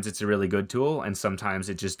sometimes it's a really good tool, and sometimes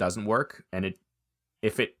it just doesn't work. And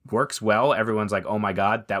if it works well, everyone's like, "Oh my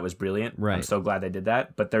god, that was brilliant! I'm Right. so glad they did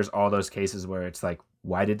that." But there's all those cases where it's like,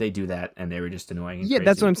 "Why did they do that?" And they were just annoying. And Yeah, that's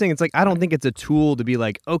crazy. what I'm saying. It's like I don't think it's a tool to be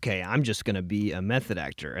like, okay, I'm just gonna be a method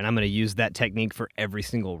actor and I'm gonna use that technique for every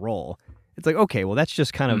single role. It's like, okay, well, that's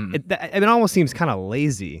just kind of it almost seems kind of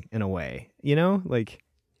lazy in a way, you know? Like,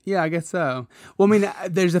 Yeah, I guess so. Well, I mean,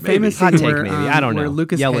 there's a Maybe. famous Hot scene take, where, maybe. I don't where know.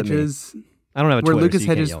 Lucas Yell at me. Hedges, I don't have a where Twitter, Lucas so you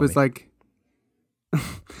can't Hedges yell at was me. like,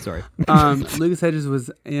 Sorry. Lucas Hedges was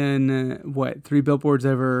in 3 billboards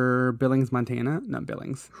over Billings, Montana? Not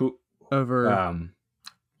Billings. Who Over.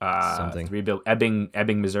 Something.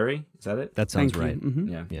 Ebbing, Missouri. Is that it? That sounds Thank you. right. Mhm.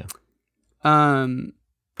 Yeah. Yeah.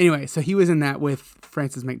 Anyway, so he was in that with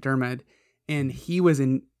Frances McDermott, and he was at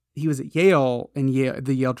Yale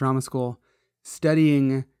the Yale Drama School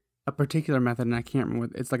studying a particular method, and I can't remember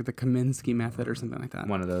what it's like the Kaminsky method or something like that.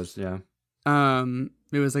 One of those. Yeah.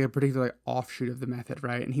 It was like a particular like offshoot of the method,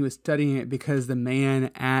 right? And he was studying it because the man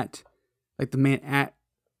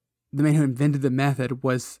who invented the method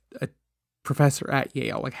was a professor at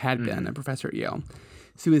Yale, like had been a professor at Yale.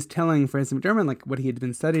 So he was telling Frances McDermott like what he had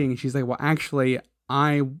been studying, and she's like, "Well, actually,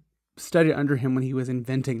 I studied under him when he was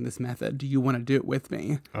inventing this method. Do you want to do it with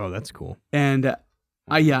me?" Oh, that's cool. And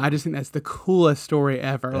I just think that's the coolest story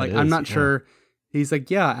ever. That Like, is, I'm not yeah. sure. He's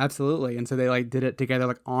like, yeah, absolutely. And so they like did it together,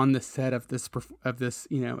 like on the set of this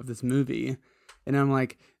movie. And I'm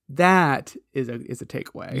like, that is a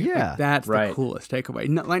takeaway. Like, Yeah, that's right. the coolest takeaway.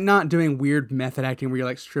 Not doing weird method acting where you're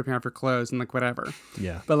like stripping off your clothes and like whatever,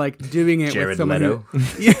 Yeah. but like doing it with Jared someone Leto.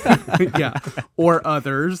 who, yeah, or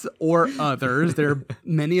others. There are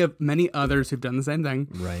many others who've done the same thing.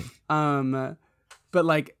 Right. But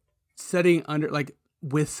like studying under like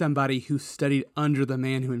with somebody who studied under the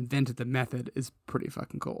man who invented the method is pretty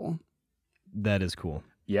fucking cool. That is cool.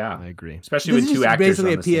 Yeah. I agree. Especially This with is two just actors.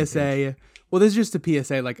 basically on the a same page. PSA. Well, this is just a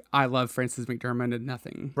PSA. Like, I love Frances McDermott, and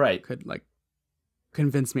nothing Right. could like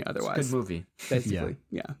convince me It's a otherwise. good movie. Basically,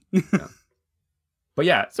 yeah. But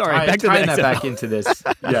yeah, Sorry, back to the tying that XFL. back into this.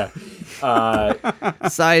 Yeah.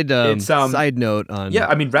 Side note on Yeah,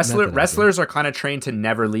 I mean, method acting. wrestlers are kind of trained to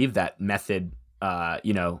never leave that method,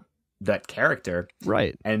 that character.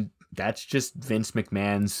 Right. And that's just Vince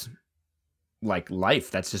McMahon's like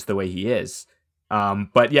life. That's just the way he is.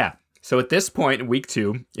 But yeah, so at this point in week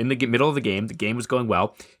 2, in the middle of the game was going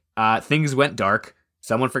well. Things went dark.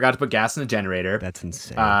 Someone forgot to put gas in the generator. That's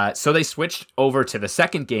insane. So they switched over to the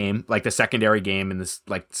second game, like the secondary game in this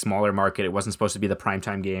like smaller market. It wasn't supposed to be the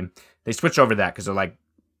primetime game. They switched over to that because they're like,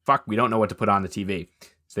 fuck, we don't know what to put on the TV.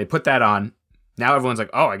 So they put that on. Now everyone's like,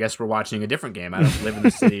 oh, I guess we're watching a different game. I don't live in the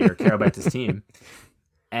city or care about this team.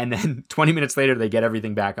 And then 20 minutes later, they get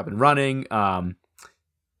everything back up and running.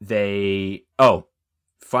 funny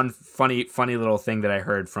little thing that I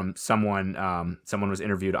heard from someone. Someone was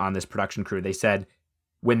interviewed on this production crew. They said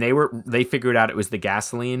when they figured out it was the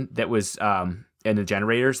gasoline that was in the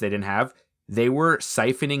generators they didn't have. They were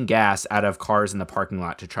siphoning gas out of cars in the parking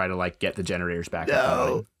lot to try to like get the generators back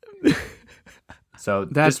up going. So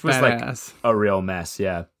this was badass. Like a real mess.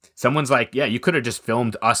 Yeah. Someone's like, yeah, you could have just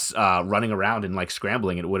filmed us running around and like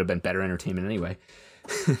scrambling. It would have been better entertainment anyway.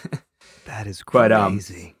 That is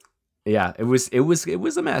crazy. But, yeah, it was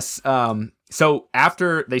a mess. So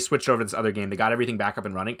after they switched over to this other game, they got everything back up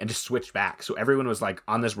and running and just switched back. So everyone was like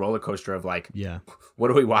on this roller coaster of like,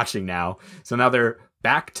 what are we watching now? So now they're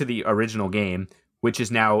back to the original game, which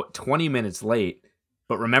is now 20 minutes late.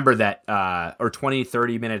 But remember that, or 20,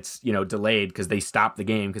 30 minutes, delayed because they stopped the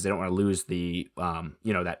game because they don't want to lose the,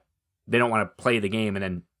 that they don't want to play the game and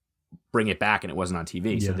then bring it back and it wasn't on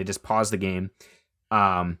TV. Yeah. So they just paused the game.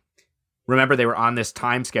 Remember they were on this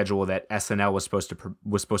time schedule that SNL was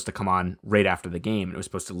supposed to come on right after the game. And it was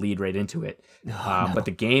supposed to lead right into it. But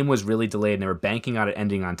the game was really delayed and they were banking on it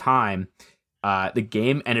ending on time. The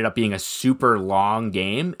game ended up being a super long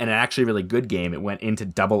game and an actually really good game. It went into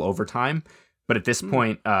double overtime. But at this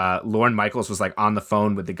point, Lorne Michaels was like on the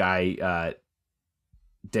phone with the guy,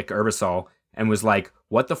 Dick Ebersol, and was like,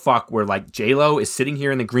 what the fuck? We're like, J-Lo is sitting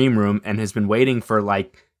here in the green room and has been waiting for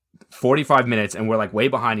like 45 minutes and we're like way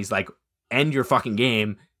behind. He's like, end your fucking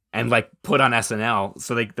game and like put on SNL.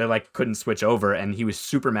 So they like couldn't switch over and he was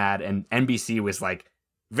super mad. And NBC was like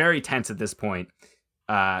very tense at this point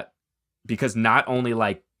because not only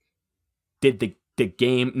like did the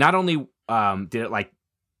game, not only did it like,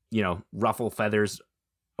 ruffle feathers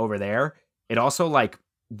over there, it also like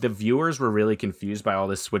the viewers were really confused by all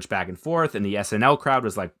this switch back and forth. And the SNL crowd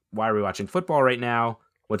was like, why are we watching football right now?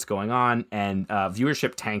 What's going on? And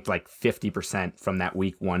viewership tanked like 50% from that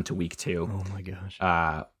week 1 to week 2. Oh my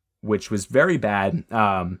gosh. Which was very bad.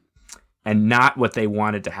 And not what they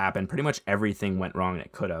wanted to happen. Pretty much everything went wrong and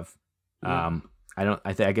it could have. Yeah.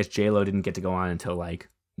 I guess J-Lo didn't get to go on until like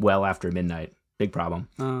well after midnight. Big problem.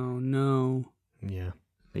 Oh no. Yeah.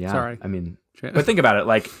 Yeah. Sorry. I mean, but think about it.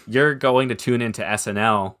 Like you're going to tune into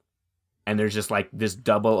SNL and there's just like this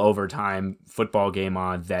double overtime football game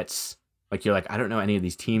on that's like, you're like, I don't know any of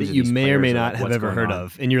these teams that you may or may not have ever heard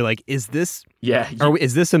of. And you're like, is this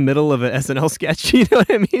is this a middle of an SNL sketch? You know what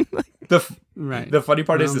I mean? Like, the funny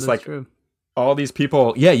part is like true. All these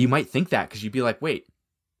people, you might think that because you'd be like, wait,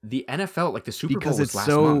 the NFL, like the Super Bowl was last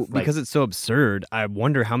month. Because it's so absurd, I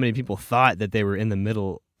wonder how many people thought that they were in the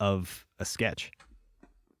middle of a sketch.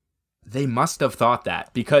 They must have thought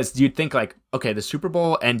that because you'd think like, okay, the Super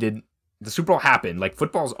Bowl ended. The Super Bowl happened. Like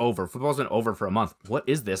football's over. Football's been over for a month. What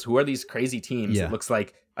is this? Who are these crazy teams? Yeah. It looks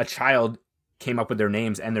like a child came up with their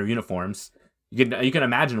names and their uniforms. You can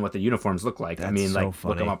imagine what the uniforms look like. That's I mean, so like funny.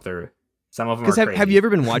 look them up. Some of them are crazy. Have you ever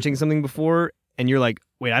been watching something before and you're like,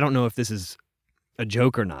 wait, I don't know if this is a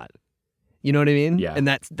joke or not. You know what I mean? Yeah. And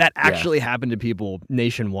that actually happened to people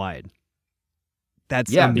nationwide.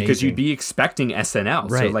 That's amazing. Because you'd be expecting SNL,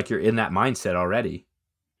 right. So like you're in that mindset already.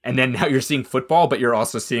 And then now you're seeing football, but you're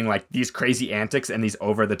also seeing like these crazy antics and these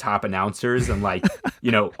over the top announcers and like,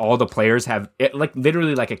 all the players have it, like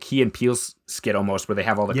literally like a Key and Peele skit almost where they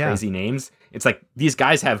have all the crazy names. It's like these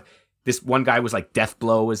guys have this one guy was like Death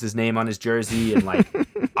Blow was his name on his jersey and like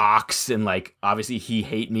Ox and like obviously He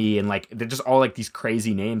Hate Me and like they're just all like these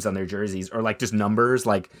crazy names on their jerseys or like just numbers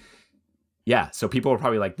like. Yeah, so people are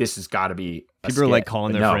probably like, this has got to be a People skit. are like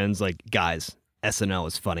calling their friends like, guys, SNL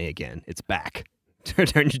is funny again. It's back. Turn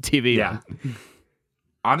your TV on.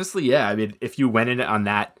 Honestly, yeah. I mean, if you went in it on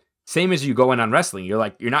that, same as you go in on wrestling, you're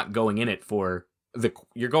like, you're not going in it for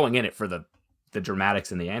you're going in it for the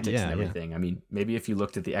dramatics and the antics and everything. I mean, maybe if you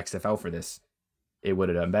looked at the XFL for this, it would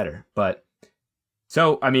have done better. But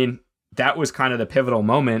so, I mean, that was kind of the pivotal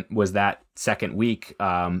moment was that second week.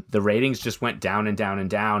 The ratings just went down and down and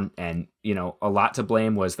down. And, a lot to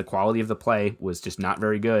blame was the quality of the play was just not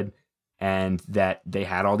very good. And that they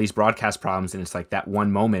had all these broadcast problems. And it's like that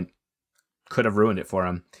one moment could have ruined it for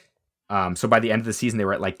them. So by the end of the season, they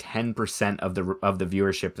were at like 10% of the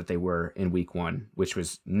viewership that they were in week 1, which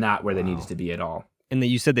was not where they needed to be at all. And then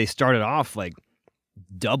you said they started off like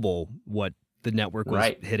double what the network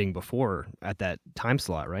was hitting before at that time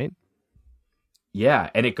slot, right? Yeah,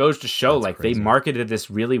 and it goes to show That's like crazy. They marketed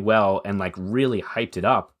this really well and like really hyped it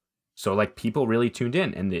up. So like people really tuned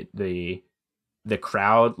in and the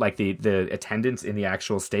crowd, like the attendance in the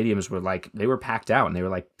actual stadiums were like, they were packed out and they were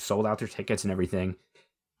like sold out their tickets and everything.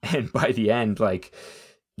 And by the end, like,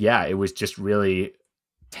 yeah, it was just really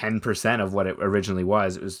 10% of what it originally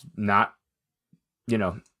was. It was not,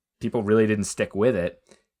 people really didn't stick with it.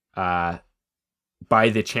 by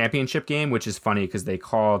the championship game, which is funny because they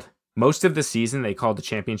called most of the season, they called the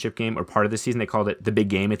championship game, or part of the season, they called it the big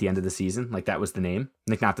game at the end of the season. Like that was the name,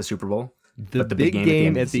 like not the Super Bowl. The big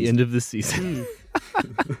game at the end of the season.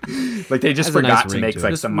 Like they just Has a nice forgot to ring make to it.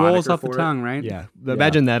 like Just some rolls moniker off the for it. tongue, right? Yeah.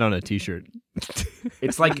 Imagine that on a t-shirt.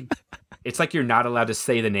 It's like you're not allowed to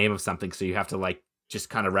say the name of something, so you have to like just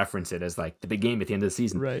kind of reference it as like the big game at the end of the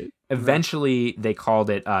season. Right. Eventually, they called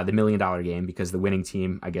it the $1 million game because the winning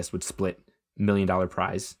team, I guess, would split $1 million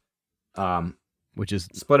prize. Which is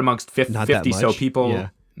Split amongst not that 50 so much. people. Yeah.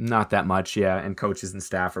 Not that much, yeah, and coaches and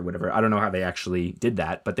staff or whatever. I don't know how they actually did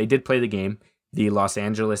that, but they did play the game. The Los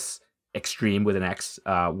Angeles Extreme with an X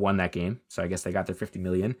won that game, so I guess they got their $50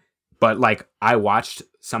 million. But like, I watched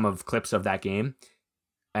some of clips of that game,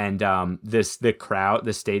 and the crowd,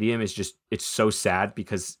 the stadium is just, it's so sad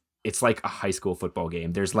because it's like a high school football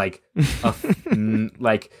game. There's like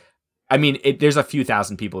like, I mean, there's a few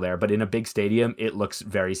thousand people there, but in a big stadium, it looks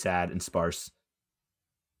very sad and sparse.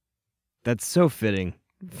 That's so fitting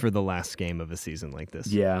for the last game of a season like this.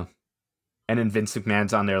 Yeah. And then Vince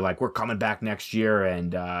McMahon's on there like, we're coming back next year,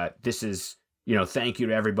 and this is, thank you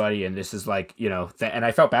to everybody, and this is like, and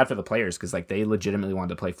I felt bad for the players because like they legitimately wanted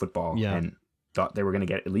to play football and thought they were going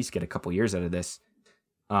to at least get a couple years out of this.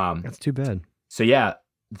 That's too bad. So yeah,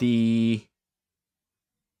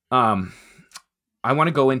 I want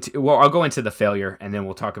to go into, I'll go into the failure, and then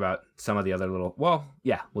we'll talk about some of the other we'll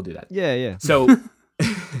do that. Yeah. So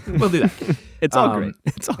we'll do that. It's all great.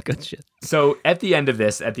 It's all good shit. So at the end of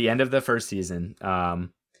the first season,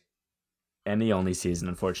 and the only season,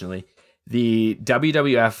 unfortunately, the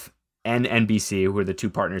WWF and NBC, who were the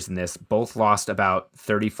two partners in this, both lost about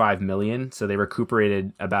 $35 million. So they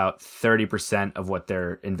recuperated about 30% of what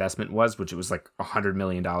their investment was, which was like $100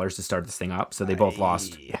 million to start this thing up. So they both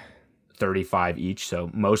lost 35 each.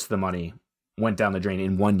 So most of the money went down the drain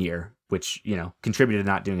in 1 year, which, contributed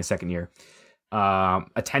to not doing a second year.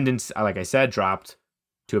 Attendance, like I said, dropped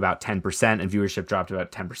to about 10%, and viewership dropped to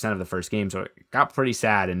about 10% of the first game. So it got pretty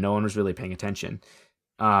sad, and no one was really paying attention.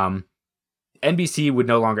 NBC would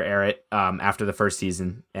no longer air it after the first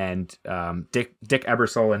season, and Dick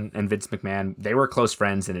Ebersol and Vince McMahon, they were close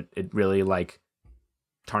friends, and it really like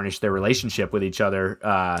tarnished their relationship with each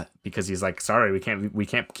other because he's like, sorry, we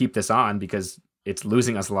can't keep this on because it's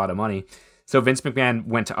losing us a lot of money. So Vince McMahon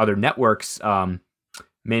went to other networks,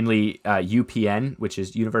 mainly UPN, which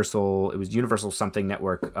is Universal something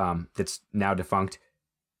network that's now defunct,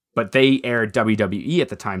 but they aired WWE at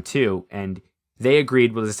the time too, and they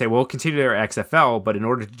agreed to say, we'll continue to air XFL, but in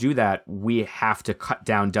order to do that, we have to cut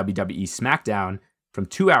down WWE SmackDown from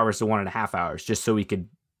 2 hours to 1.5 hours, just so we could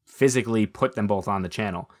physically put them both on the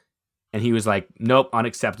channel. And he was like, nope,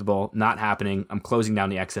 unacceptable, not happening. I'm closing down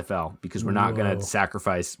the XFL because we're not going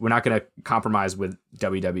to compromise with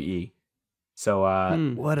WWE. So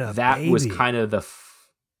that was kind of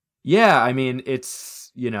I mean,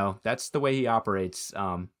 it's, that's the way he operates.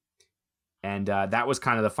 And that was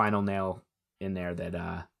kind of the final nail in there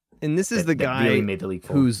that and this is the guy really made the league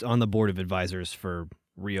full. Who's on the board of advisors for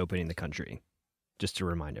reopening the country, just to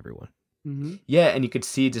remind everyone. Mm-hmm. Yeah, and you could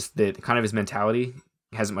see just the kind of his mentality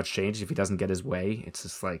hasn't much changed. If he doesn't get his way, it's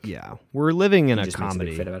just like, yeah, we're living in he a just makes a big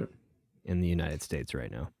comedy fit about it. in the United States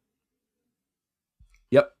right now.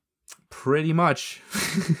 Yep, pretty much.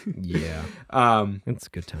 Yeah, it's a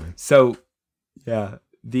good time. So yeah,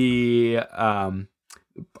 the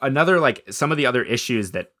another, like, some of the other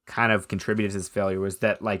issues that kind of contributed to this failure was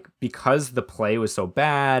that, like, because the play was so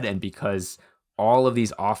bad and because all of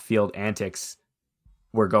these off-field antics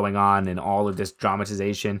were going on and all of this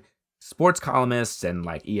dramatization, sports columnists and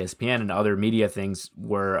like ESPN and other media things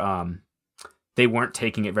were they weren't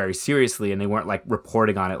taking it very seriously, and they weren't like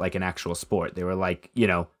reporting on it like an actual sport. They were like,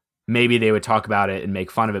 maybe they would talk about it and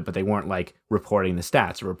make fun of it, but they weren't like reporting the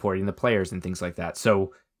stats or reporting the players and things like that.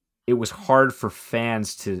 So it was hard for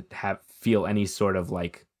fans to feel any sort of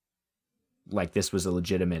like this was a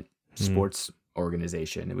legitimate sports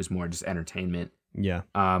organization. It was more just entertainment. Yeah.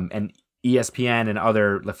 And ESPN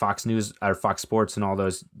and the Fox News or Fox Sports and all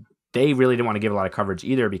those, they really didn't want to give a lot of coverage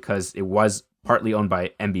either because it was partly owned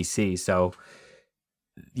by NBC. So,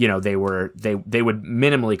 they would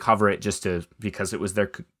minimally cover it because it was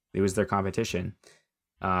their competition.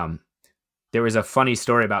 There was a funny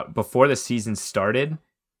story about before the season started.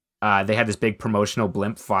 They had this big promotional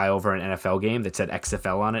blimp fly over an NFL game that said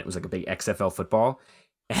XFL on it. It was like a big XFL football.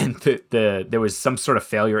 And there was some sort of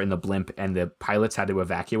failure in the blimp, and the pilots had to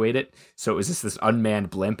evacuate it. So it was just this unmanned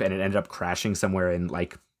blimp, and it ended up crashing somewhere in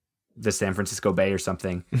like the San Francisco Bay or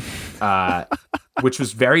something, which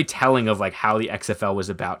was very telling of like how the XFL was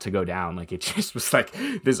about to go down. Like it just was like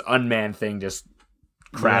this unmanned thing just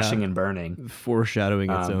crashing and burning,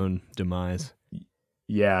 foreshadowing its own demise.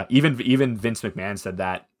 Yeah, even Vince McMahon said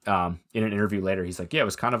that in an interview later. He's like, yeah, it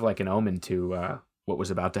was kind of like an omen to what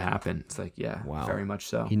was about to happen. It's like, yeah, wow, very much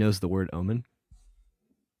so. He knows the word omen.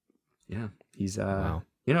 Yeah, he's wow.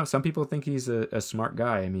 Some people think he's a smart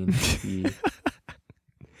guy. I mean,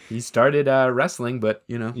 he started wrestling, but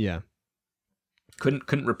yeah,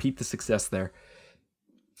 couldn't repeat the success there.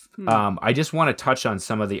 I just want to touch on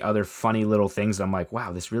some of the other funny little things. I'm like,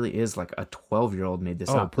 wow, this really is like a 12-year-old made this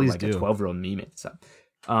up. Please like do. A 12-year-old me made this up.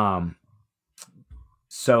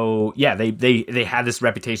 So yeah, they had this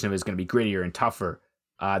reputation of it was going to be grittier and tougher.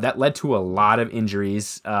 That led to a lot of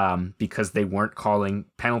injuries because they weren't calling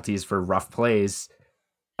penalties for rough plays.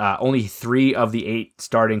 Only 3 of the 8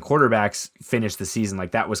 starting quarterbacks finished the season.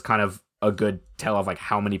 Like that was kind of a good tell of like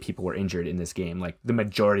how many people were injured in this game. Like the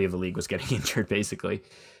majority of the league was getting injured basically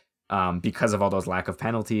because of all those lack of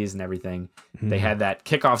penalties and everything. Mm-hmm. They had that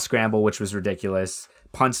kickoff scramble, which was ridiculous.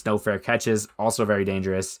 Punts, no fair catches, also very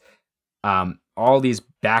dangerous. All these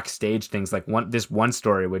backstage things, like this one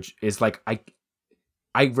story, which is like I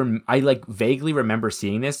like vaguely remember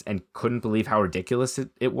seeing this and couldn't believe how ridiculous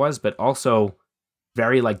it was, but also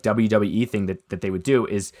very like WWE thing that they would do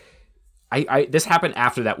is this happened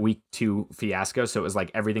after that week 2 fiasco. So it was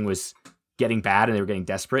like everything was getting bad and they were getting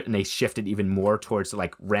desperate, and they shifted even more towards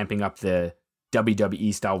like ramping up the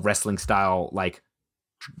WWE style, wrestling style, like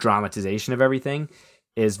dramatization of everything.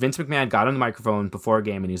 Is Vince McMahon got on the microphone before a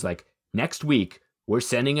game and he's like, next week, we're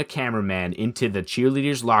sending a cameraman into the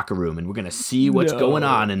cheerleaders' locker room and we're going to see what's going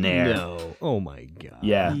on in there. No. Oh my God.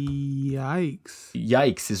 Yeah. Yikes.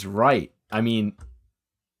 Yikes is right. I mean,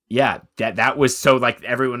 yeah, that was so like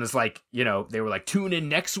everyone was like, they were like, tune in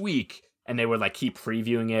next week. And they would like keep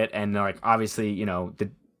previewing it. And like, obviously,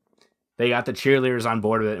 they got the cheerleaders on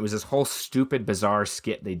board with it. It was this whole stupid, bizarre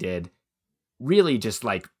skit they did. Really just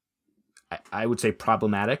like, I would say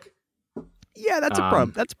problematic. Yeah, that's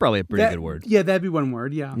probably a pretty good word. Yeah, that'd be one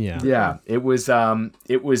word. Yeah. Yeah. It was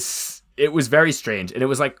very strange. And it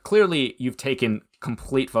was like, clearly you've taken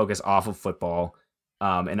complete focus off of football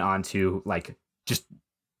and onto like just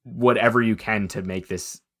whatever you can to make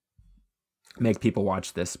people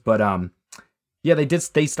watch this. But yeah,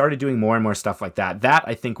 they started doing more and more stuff like that. That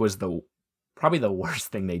I think was probably the worst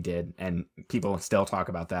thing they did, and people still talk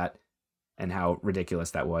about that and how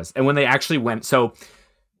ridiculous that was. And when they actually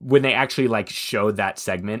like showed that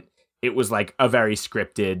segment, it was like a very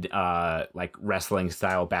scripted like wrestling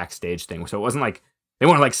style backstage thing. So it wasn't like they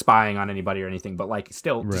weren't like spying on anybody or anything, but like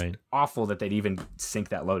still just awful that they'd even sink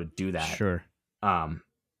that low to do that. Sure.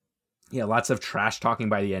 Yeah, lots of trash talking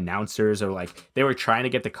by the announcers, or like they were trying to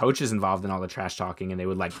get the coaches involved in all the trash talking, and they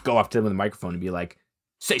would like go up to them with a microphone and be like,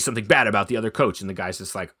 say something bad about the other coach. And the guy's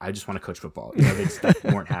just like, I just want to coach football. They just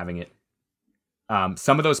weren't having it.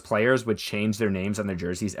 Some of those players would change their names on their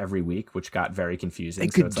jerseys every week, which got very confusing. They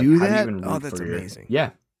could do that? Oh, that's amazing. Yeah.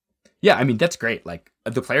 Yeah, I mean, that's great. Like,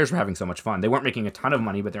 the players were having so much fun. They weren't making a ton of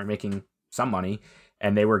money, but they were making some money,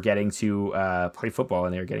 and they were getting to play football,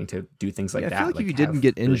 and they were getting to do things like that. I feel like if you didn't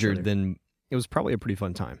get injured, then it was probably a pretty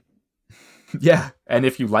fun time. Yeah, and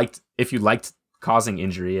if you liked causing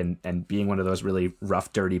injury and being one of those really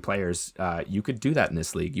rough, dirty players, you could do that in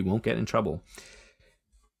this league. You won't get in trouble.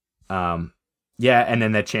 Yeah, and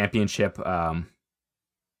then the championship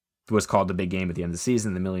was called the big game at the end of the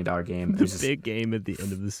season, the $1 million game. Big game at the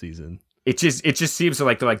end of the season. It just seems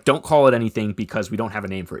like they're like, don't call it anything because we don't have a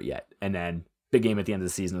name for it yet. And then big game at the end of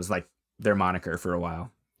the season was like their moniker for a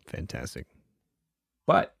while. Fantastic.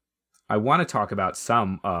 But I want to talk about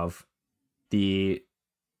some of the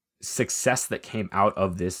success that came out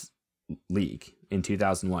of this league in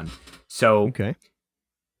 2001. So okay,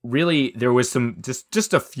 really there was some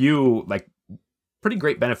just a few like pretty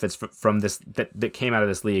great benefits from this that came out of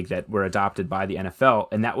this league that were adopted by the NFL,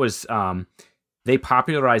 and that was they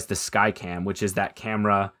popularized the Skycam, which is that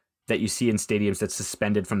camera that you see in stadiums that's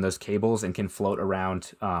suspended from those cables and can float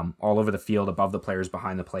around all over the field, above the players,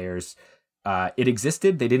 behind the players. It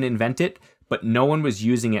existed. They didn't invent it, but no one was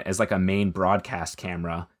using it as like a main broadcast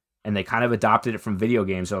camera. And they kind of adopted it from video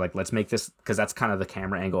games. They're like, let's make this, because that's kind of the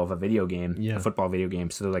camera angle of a video game, a football video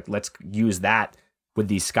game. So they're like, let's use that with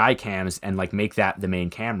these sky cams and like make that the main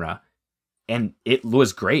camera. And it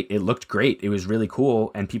was great. It looked great. It was really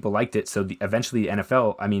cool, and people liked it. So eventually the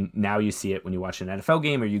NFL, I mean, now you see it when you watch an NFL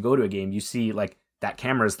game or you go to a game, you see like that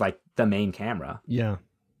camera is like the main camera. Yeah.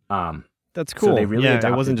 That's cool. So they really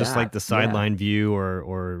it wasn't just like the sideline view or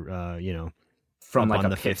from like like on a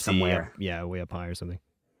the pit 50, somewhere. Way up high or something.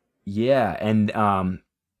 Yeah, and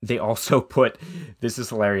they also put, this is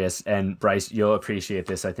hilarious, and Bryce, you'll appreciate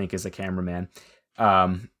this, I think, as a cameraman.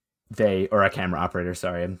 or a camera operator.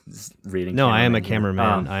 Sorry, I'm just reading. No, I am a cameraman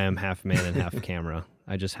here. cameraman. I am half man and half camera.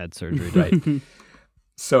 I just had surgery. Right.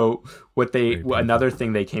 So another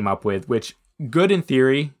thing they came up with, which good in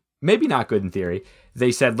theory, maybe not good in theory.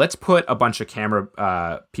 They said, let's put a bunch of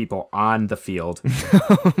camera people on the field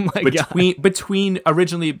Oh my god. between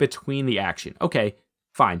the action. Okay,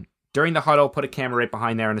 fine. During the huddle, put a camera right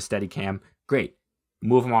behind there and a steady cam. Great.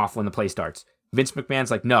 Move them off when the play starts. Vince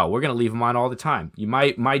McMahon's like, no, we're gonna leave them on all the time.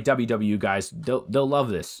 My WW guys, they'll love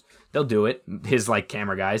this. They'll do it. His like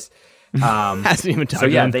camera guys. Hasn't even talked So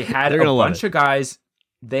to yeah, them. they had They're a gonna love bunch it. of guys.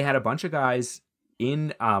 They had a bunch of guys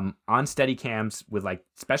in on steady cams with like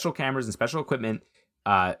special cameras and special equipment,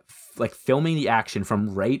 like filming the action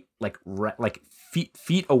from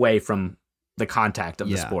feet away from the contact of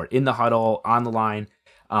the Yeah. sport, in the huddle, on the line.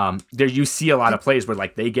 There you see a lot of plays where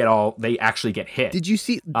like they actually get hit. Did you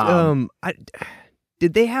see?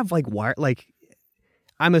 Did they have like wire? Like,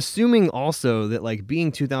 I'm assuming also that like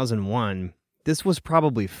being 2001, this was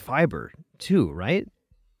probably fiber too, right?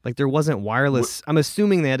 Like there wasn't wireless. I'm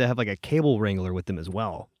assuming they had to have like a cable wrangler with them as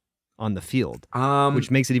well on the field, which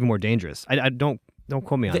makes it even more dangerous. I don't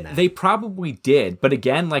quote me on that. They probably did, but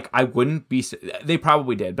again, like they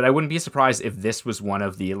probably did, but I wouldn't be surprised if this was one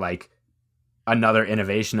of the like another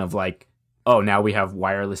innovation of like, oh, now we have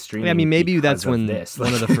wireless streaming. I mean, maybe because that's when this.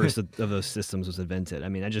 one of the first of those systems was invented. I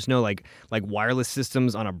mean, I just know like wireless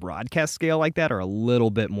systems on a broadcast scale like that are a little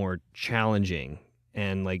bit more challenging.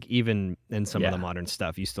 And like even in some of the modern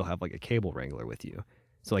stuff, you still have like a cable wrangler with you.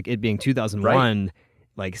 So like it being 2001,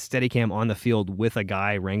 like Steadicam on the field with a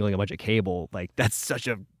guy wrangling a bunch of cable, like that's such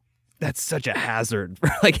a hazard for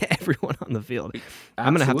like everyone on the field.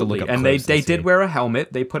 I'm gonna have to look up. And clips they see. did wear a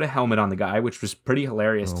helmet. They put a helmet on the guy, which was pretty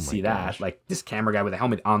hilarious to my see gosh. that. Like this camera guy with a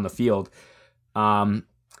helmet on the field.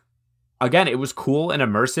 Again, it was cool and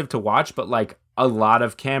immersive to watch, but like a lot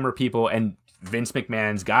of camera people and Vince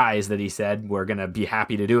McMahon's guys that he said were gonna be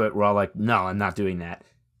happy to do it were all like, no, I'm not doing that.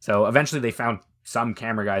 So eventually they found some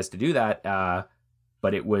camera guys to do that.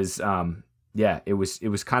 But it was it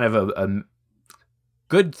was kind of a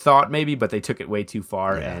good thought maybe, but they took it way too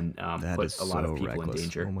far and put a lot of people in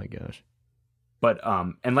danger. Oh my gosh. But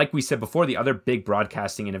and like we said before, the other big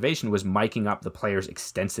broadcasting innovation was miking up the players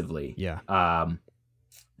extensively. Yeah.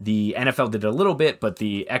 The NFL did a little bit, but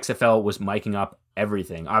the XFL was miking up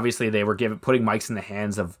everything. Obviously, they were putting mics in the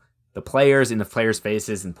hands of the players, in the players'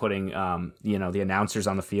 faces, and putting the announcers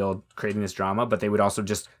on the field, creating this drama. But they would also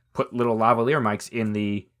just put little lavalier mics in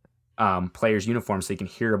the players' uniforms so you can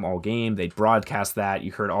hear them all game. They'd broadcast that.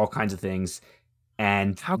 You heard all kinds of things.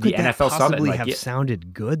 And How could the that NFL saw that. possibly Like, have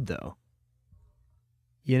sounded good though?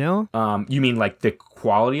 You know? You mean like the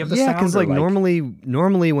quality of the yeah, sound? because or, like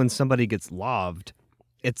normally when somebody gets loved,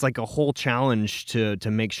 it's like a whole challenge to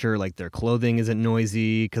make sure like their clothing isn't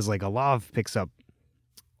noisy, because like a love picks up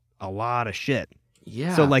a lot of shit.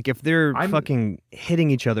 Yeah. So like if they're fucking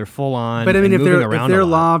hitting each other full on, But I mean, and if moving they're around a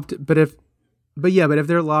lot, loved, but if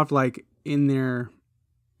they're loved like in their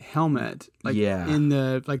helmet, like in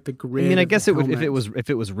the like the grid. I mean, I of the guess it would if helmet.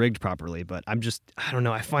 it was rigged properly, but I don't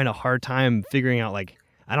know. I find a hard time figuring out like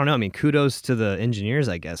I don't know. I mean, kudos to the engineers,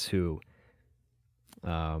 I guess, who,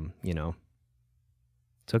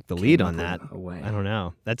 took the lead on that. I don't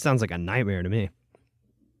know. That sounds like a nightmare to me.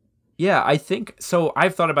 Yeah, I think so.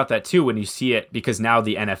 I've thought about that too when you see it, because now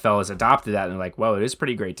the NFL has adopted that and they're like, well, it is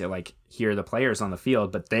pretty great to like hear the players on the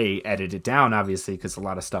field, but they edit it down obviously because a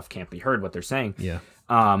lot of stuff can't be heard what they're saying. Yeah.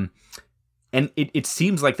 And it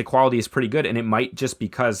seems like the quality is pretty good, and it might just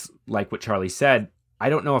because like what Charlie said, I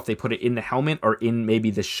don't know if they put it in the helmet or in maybe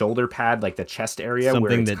the shoulder pad, like the chest area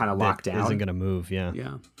where it's kind of locked down. Isn't gonna move. Yeah.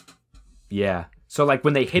 Yeah. Yeah. So like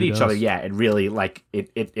when they hit each does? other, yeah, it really like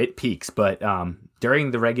it peaks. But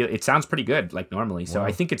during the regular, it sounds pretty good, like normally. So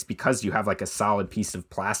I think it's because you have like a solid piece of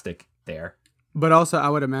plastic there. But also, I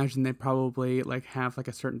would imagine they probably like have like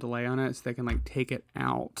a certain delay on it, so they can like take it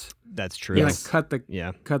out. That's true. Yeah, like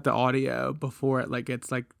cut the audio before it like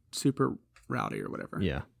gets like super rowdy or whatever.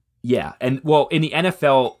 Yeah. Yeah, and well, in the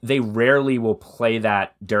NFL, they rarely will play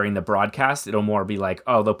that during the broadcast. It'll more be like,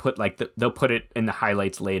 oh, they'll put it in the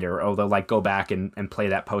highlights later, or they'll like go back and play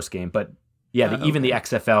that post game. But yeah, even the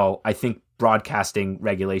XFL, I think broadcasting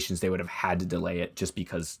regulations, they would have had to delay it just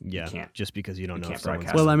because you can't. Just because you don't know. can't If someone's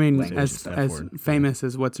broadcast. Well, I mean, language as famous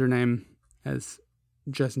as what's her name as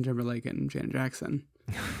Justin Timberlake and Janet Jackson,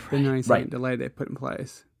 the 90-second delay they put in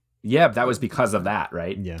place. Yeah, that was because of that,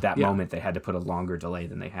 right? Yeah. That moment they had to put a longer delay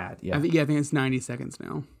than they had. Yeah. I think it's 90 seconds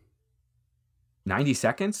now. 90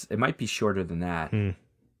 seconds? It might be shorter than that. I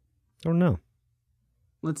don't know.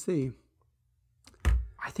 Let's see.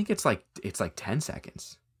 I think it's like 10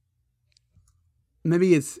 seconds.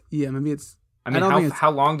 maybe it's maybe it's. I mean, don't think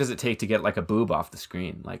how long does it take to get like a boob off the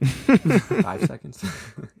screen? Like 5 seconds.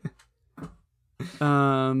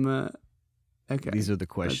 Okay. These are the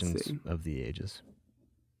questions of the ages.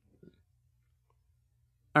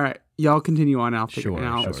 All right, y'all continue on. I'll figure Sure, it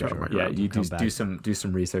out. sure. Yeah, you Come do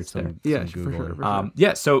some research there. Yeah, some for sure. Googling. For sure.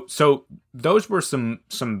 Yeah, so those were some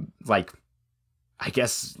like, I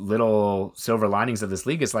guess, little silver linings of this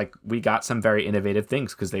league is like we got some very innovative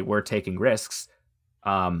things because they were taking risks.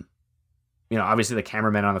 Obviously the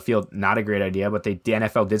cameramen on the field, not a great idea, but the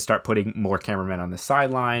NFL did start putting more cameramen on the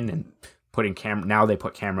sideline and putting now they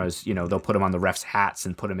put cameras, they'll put them on the refs' hats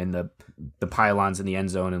and put them in the pylons in the end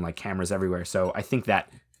zone and like cameras everywhere. So I think that,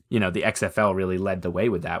 the XFL really led the way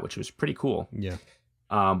with that, which was pretty cool. Yeah.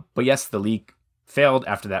 But yes, the league failed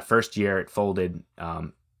after that first year. It folded.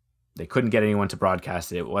 They couldn't get anyone to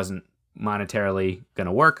broadcast it. It wasn't monetarily going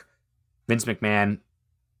to work. Vince McMahon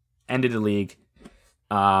ended the league.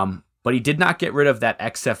 But he did not get rid of that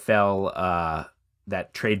XFL,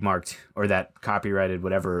 that trademarked or that copyrighted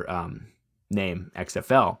whatever name,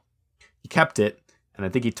 XFL. He kept it, and I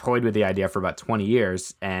think he toyed with the idea for about 20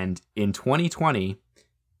 years. And in 2020,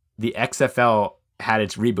 the XFL had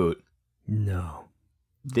its reboot. No.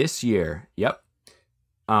 This year, yep.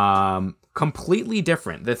 Completely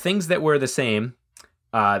different. The things that were the same,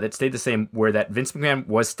 that stayed the same, were that Vince McMahon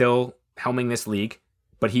was still helming this league,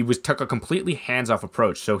 but he took a completely hands-off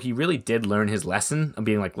approach. So he really did learn his lesson of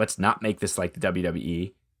being like, let's not make this like the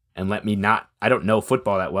WWE, and let me not, I don't know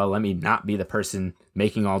football that well, let me not be the person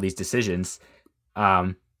making all these decisions.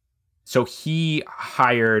 So he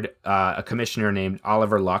hired a commissioner named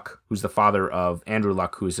Oliver Luck, who's the father of Andrew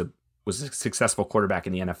Luck, who was a successful quarterback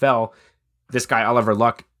in the NFL. This guy, Oliver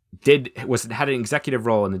Luck, had an executive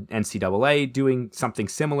role in the NCAA doing something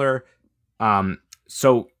similar.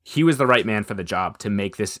 So he was the right man for the job to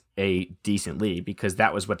make this a decent league, because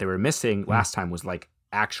that was what they were missing last time, was like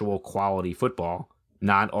actual quality football,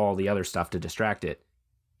 not all the other stuff to distract it.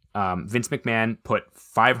 Vince McMahon put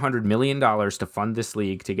 $500 million to fund this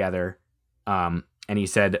league together. And he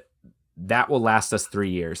said, that will last us 3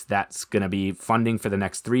 years. That's going to be funding for the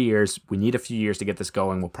next 3 years. We need a few years to get this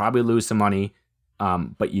going. We'll probably lose some money.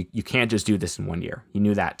 But you can't just do this in 1 year. He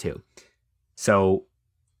knew that too. So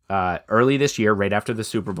early this year, right after the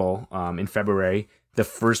Super Bowl, in February, the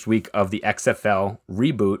first week of the XFL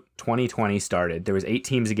reboot 2020 started. There was 8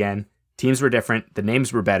 teams again. Teams were different. The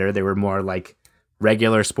names were better. They were more like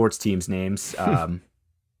regular sports teams names,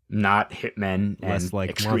 not hitmen and less like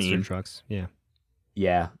extreme monster trucks. Yeah.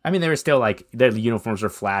 Yeah. I mean, they were still like, the uniforms were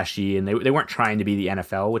flashy, and they weren't trying to be the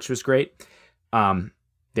NFL, which was great.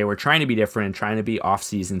 They were trying to be different and trying to be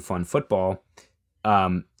off-season fun football.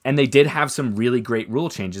 And they did have some really great rule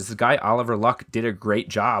changes. This guy, Oliver Luck, did a great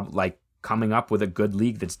job like coming up with a good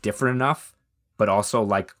league that's different enough, but also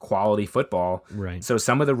like quality football. Right. So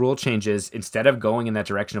some of the rule changes, instead of going in that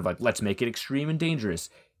direction of like, let's make it extreme and dangerous,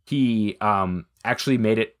 he actually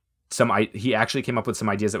made it he actually came up with some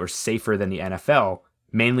ideas that were safer than the NFL,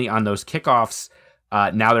 mainly on those kickoffs.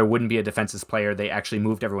 Now there wouldn't be a defensive player. They actually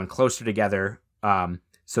moved everyone closer together,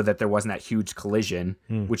 so that there wasn't that huge collision,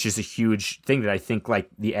 which is a huge thing that I think like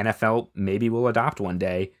the NFL maybe will adopt one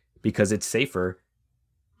day because it's safer.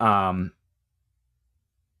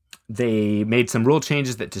 They made some rule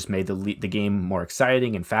changes that just made the game more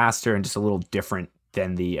exciting and faster and just a little different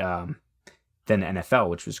than the NFL,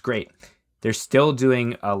 which was great. They're still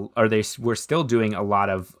doing we're still doing a lot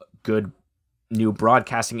of good new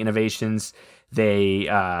broadcasting innovations. They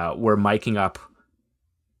were miking up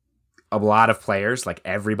a lot of players, like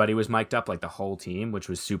everybody was mic'd up, like the whole team, which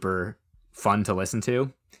was super fun to listen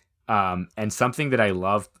to. And something that I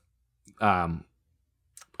loved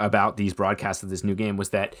about these broadcasts of this new game was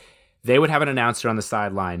that they would have an announcer on the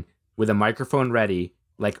sideline with a microphone ready,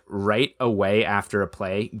 like right away after a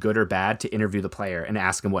play, good or bad, to interview the player and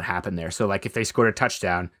ask them what happened there. So like if they scored a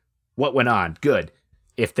touchdown, what went on? Good.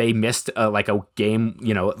 If they missed like a game,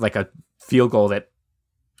 like a field goal that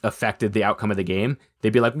affected the outcome of the game, they'd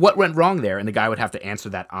be like, what went wrong there? And the guy would have to answer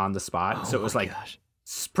that on the spot. So it was like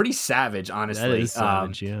pretty savage, honestly. That is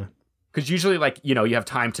savage, yeah. Because usually like, you have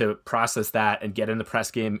time to process that and get in the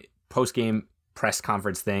post-game press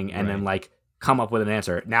conference thing and then like come up with an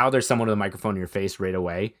answer. Now there's someone with a microphone in your face right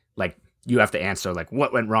away. Like you have to answer like,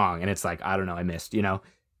 what went wrong? And it's like, I don't know, I missed,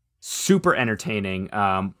 super entertaining.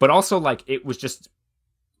 But also like, it was just,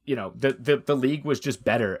 the league was just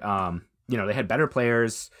better. They had better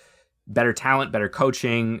players, better talent, better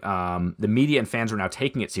coaching. The media and fans were now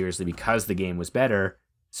taking it seriously because the game was better.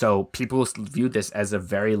 So people viewed this as a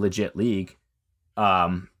very legit league.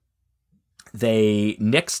 They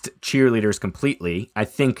nixed cheerleaders completely. I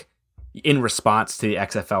think in response to the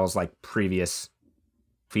XFL's like previous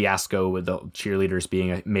fiasco with the cheerleaders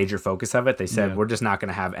being a major focus of it. They said, we're just not going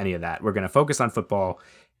to have any of that. We're going to focus on football.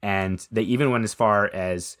 And they even went as far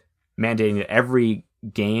as mandating that every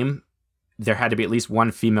game there had to be at least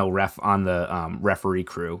one female ref on the referee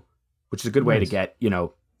crew, which is a good way to get, you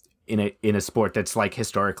know, in a sport that's like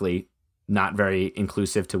historically not very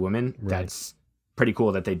inclusive to women. Right. That's pretty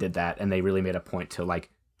cool that they did that. And they really made a point to like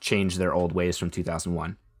change their old ways from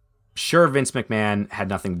 2001. Sure, Vince McMahon had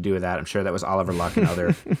nothing to do with that. I'm sure that was Oliver Luck and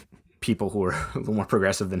other people who were a little more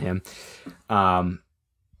progressive than him. But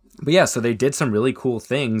yeah, so they did some really cool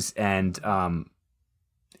things, and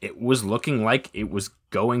it was looking like it was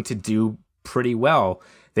going to do pretty well.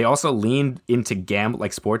 They also leaned into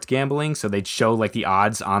sports gambling, so they'd show like the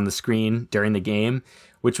odds on the screen during the game,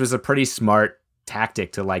 which was a pretty smart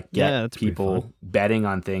tactic to like get people betting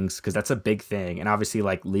on things, because that's a big thing, and obviously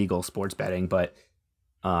like legal sports betting, but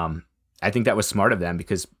I think that was smart of them,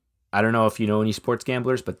 because I don't know if you know any sports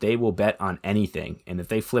gamblers, but they will bet on anything. And if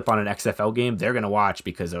they flip on an XFL game, they're going to watch,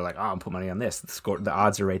 because they're like, oh, I'm put money on this. The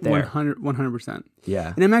odds are right there. 100%.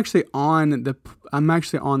 Yeah. And I'm actually on the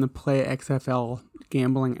Play XFL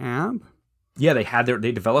gambling app. Yeah,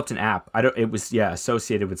 they developed an app. It was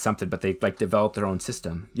associated with something, but they like developed their own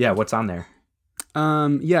system. Yeah, what's on there?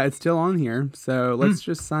 Yeah, it's still on here. So let's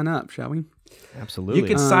just sign up, shall we? Absolutely. You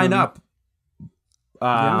can sign up.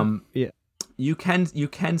 Yeah. You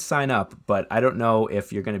can sign up, but I don't know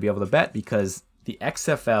if you're going to be able to bet, because the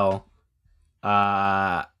XFL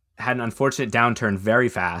had an unfortunate downturn very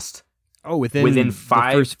fast. Oh, within the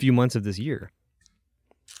first few months of this year.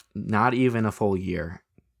 Not even a full year.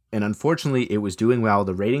 And unfortunately, it was doing well.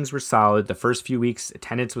 The ratings were solid. The first few weeks,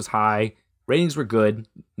 attendance was high. Ratings were good.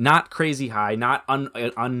 Not crazy high. Not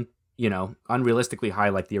unrealistically high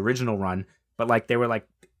like the original run. But like they were like,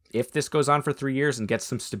 if this goes on for 3 years and gets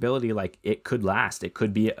some stability, like it could last. It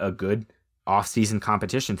could be a good off-season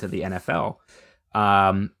competition to the NFL.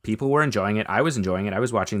 People were enjoying it. I was enjoying it. I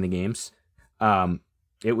was watching the games.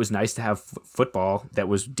 It was nice to have football that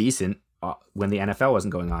was decent when the NFL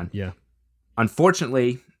wasn't going on. Yeah.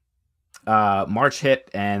 Unfortunately, March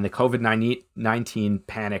hit, and the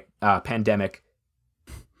COVID-19 pandemic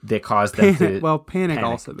that caused them to panic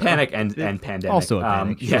also and pandemic also a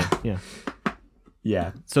panic. Sure. Yeah.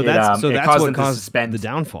 Yeah. So that's what caused the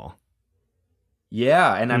downfall.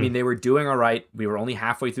 Yeah, and I mean, they were doing all right. We were only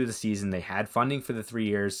halfway through the season. They had funding for the 3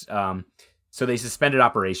 years. So they suspended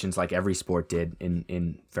operations like every sport did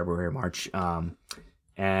in February or March.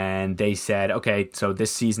 And they said, okay, so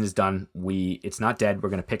this season is done. It's not dead. We're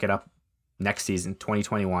going to pick it up next season,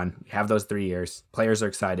 2021. We have those 3 years. Players are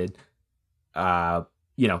excited.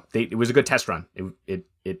 It was a good test run.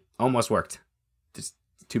 It almost worked. Just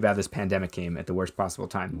too bad this pandemic came at the worst possible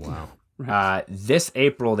time. Wow. This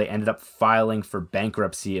April, they ended up filing for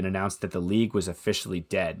bankruptcy and announced that the league was officially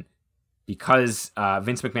dead, because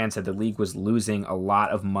Vince McMahon said the league was losing a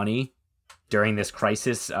lot of money during this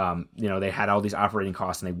crisis. They had all these operating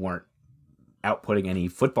costs, and they weren't outputting any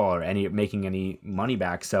football or making any money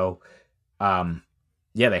back. So,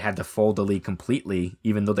 they had to fold the league completely,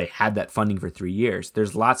 even though they had that funding for 3 years.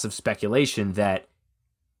 There's lots of speculation that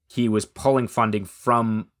he was pulling funding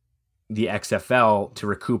from the XFL to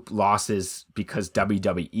recoup losses because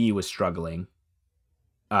WWE was struggling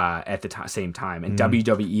at the same time. And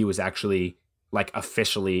WWE was actually like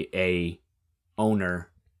officially a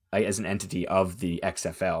owner as an entity of the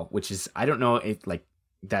XFL, which is, I don't know if like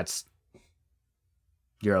that's,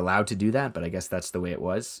 you're allowed to do that, but I guess that's the way it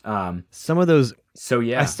was. Some of those. So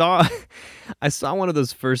yeah, I saw one of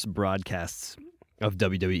those first broadcasts of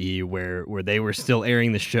WWE where they were still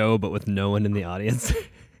airing the show, but with no one in the audience.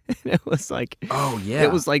 And it was like, oh yeah,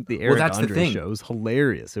 it was like the Eric Andre show. It was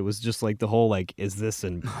hilarious. It was just like the whole like, is this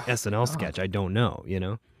an SNL sketch? I don't know. It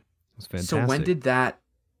was fantastic. So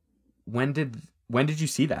when did you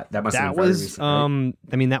see that? That must have been very recent, right?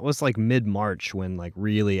 I mean, that was like mid-March when like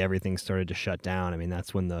really everything started to shut down. I mean,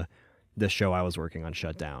 that's when the show I was working on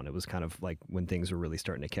shut down. It was kind of like when things were really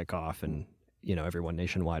starting to kick off, and everyone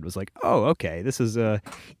nationwide was like, oh, okay, this is all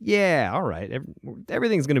right.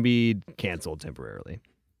 Everything's going to be canceled temporarily.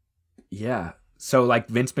 Yeah. So like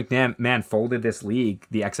Vince McMahon folded this league,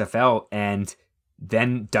 the XFL, and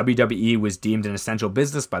then WWE was deemed an essential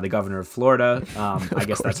business by the governor of Florida. I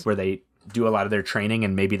guess that's where they do a lot of their training,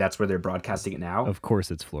 and maybe that's where they're broadcasting it now. Of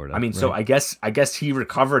course it's Florida. I mean, right? So I guess he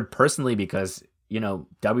recovered personally, because,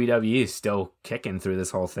 WWE is still kicking through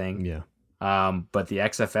this whole thing. Yeah. But the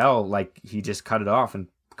XFL, like, he just cut it off,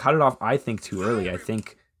 I think, too early. I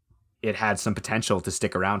think it had some potential to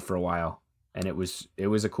stick around for a while, and it was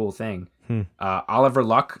a cool thing. Oliver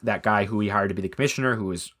Luck, that guy who he hired to be the commissioner, who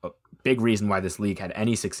was big reason why this league had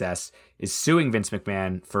any success, is suing Vince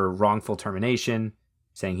McMahon for wrongful termination,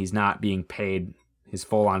 saying he's not being paid his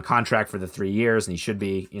full-on contract for the 3 years, and he should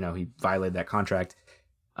be. He violated that contract.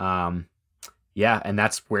 Yeah, and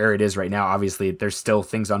that's where it is right now. Obviously, there's still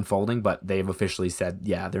things unfolding, but they've officially said,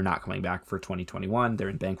 yeah, they're not coming back for 2021. They're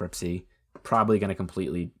in bankruptcy. Probably going to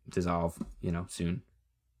completely dissolve, soon.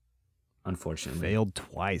 Unfortunately. Failed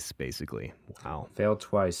twice, basically. Wow. Failed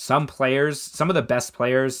twice. Some of the best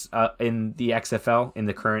players in the XFL in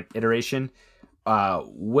the current iteration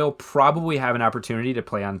will probably have an opportunity to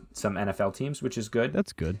play on some NFL teams, which is good.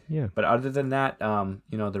 That's good, yeah. But other than that,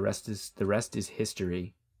 the rest is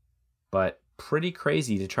history. But pretty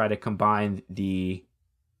crazy to try to combine the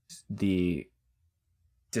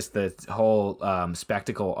whole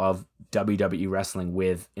spectacle of WWE wrestling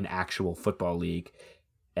with an actual football league.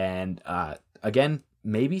 And again,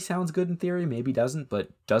 maybe sounds good in theory, maybe doesn't, but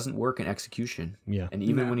doesn't work in execution. Yeah. And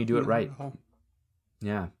even when you do it right.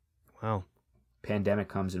 Yeah. Wow. Pandemic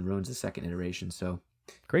comes and ruins the second iteration. So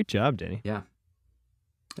great job, Danny. Yeah.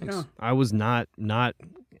 Thanks. Yeah. I was not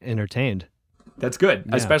entertained. That's good,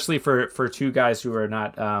 yeah. Especially for two guys who are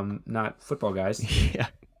not football guys. Yeah.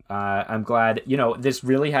 I'm glad. This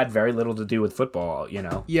really had very little to do with football.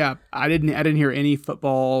 Yeah, I didn't hear any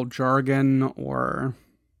football jargon or.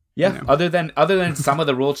 Yeah, other than some of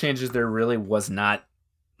the rule changes, there really was not.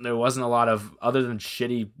 There wasn't a lot of, other than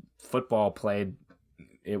shitty football played.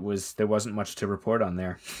 There wasn't much to report on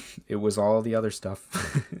there. It was all the other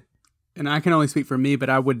stuff. And I can only speak for me, but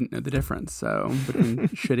I wouldn't know the difference. So between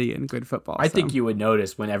shitty and good football, I think you would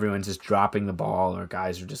notice when everyone's just dropping the ball or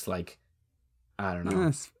guys are just like, I don't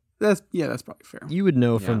know. That's probably fair. You would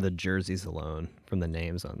know from the jerseys alone, from the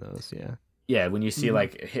names on those. Yeah. Yeah, when you see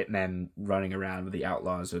like hitmen running around with the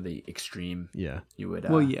Outlaws or the Extreme, you would.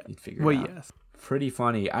 You'd figure it out. Yes. Pretty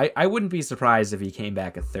funny. I wouldn't be surprised if he came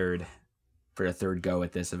back for a third go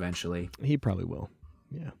at this eventually. He probably will.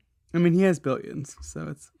 Yeah. I mean, he has billions,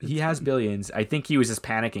 so he has billions. I think he was just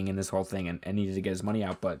panicking in this whole thing and needed to get his money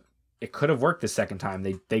out, but it could have worked the second time.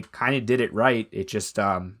 They kind of did it right. It just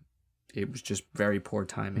it was just very poor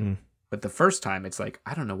timing. But the first time, it's like,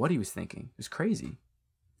 I don't know what he was thinking. It was crazy.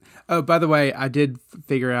 Oh, by the way, I did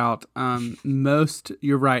figure out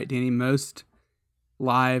you're right, Danny, most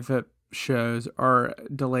live shows are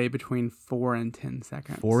delayed between 4 and 10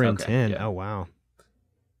 seconds. 4 and 10. Yeah. Oh, wow.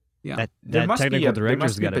 Yeah. That technical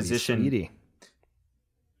director's got to be speedy.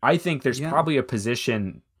 I think there's probably a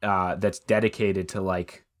position that's dedicated to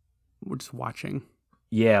like, we're just watching.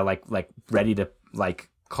 Yeah, like ready to like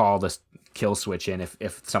call the kill switch in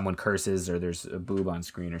if someone curses or there's a boob on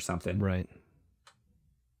screen or something. Right.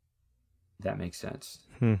 That makes sense.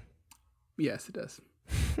 Yes, it does.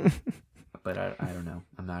 But I don't know.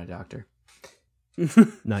 I'm not a doctor.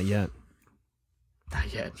 Not yet.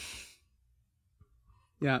 Not yet.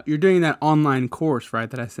 Yeah, you're doing that online course, right,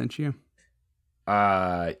 that I sent you?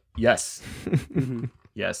 Yes.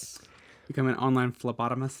 Yes. Become an online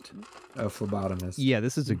phlebotomist. A phlebotomist. Yeah,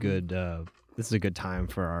 this is a good time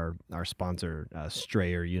for our sponsor,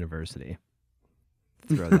 Strayer University.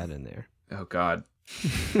 Throw that in there. Oh God.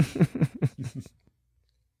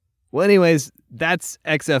 Well, anyways, that's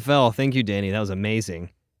XFL. Thank you, Danny. That was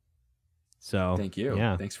amazing. So thank you.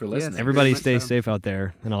 Yeah. Thanks for listening. Everybody stay safe out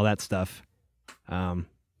there and all that stuff.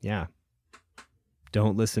 Yeah.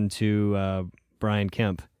 Don't listen to Brian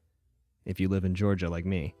Kemp if you live in Georgia like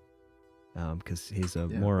me, because he's a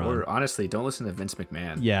moron. Or honestly, don't listen to Vince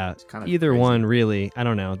McMahon. Yeah, it's kind of either crazy. one, really. I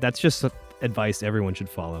don't know. That's just advice everyone should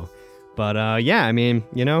follow. But yeah, I mean,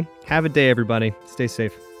 have a day, everybody. Stay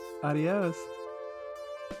safe. Adios.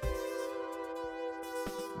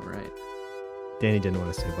 All right. Danny didn't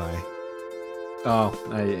want to say bye. Oh,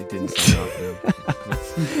 I didn't say off.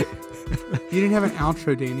 You didn't have an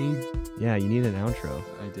outro, Danny. Yeah, you need an outro.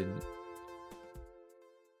 I didn't.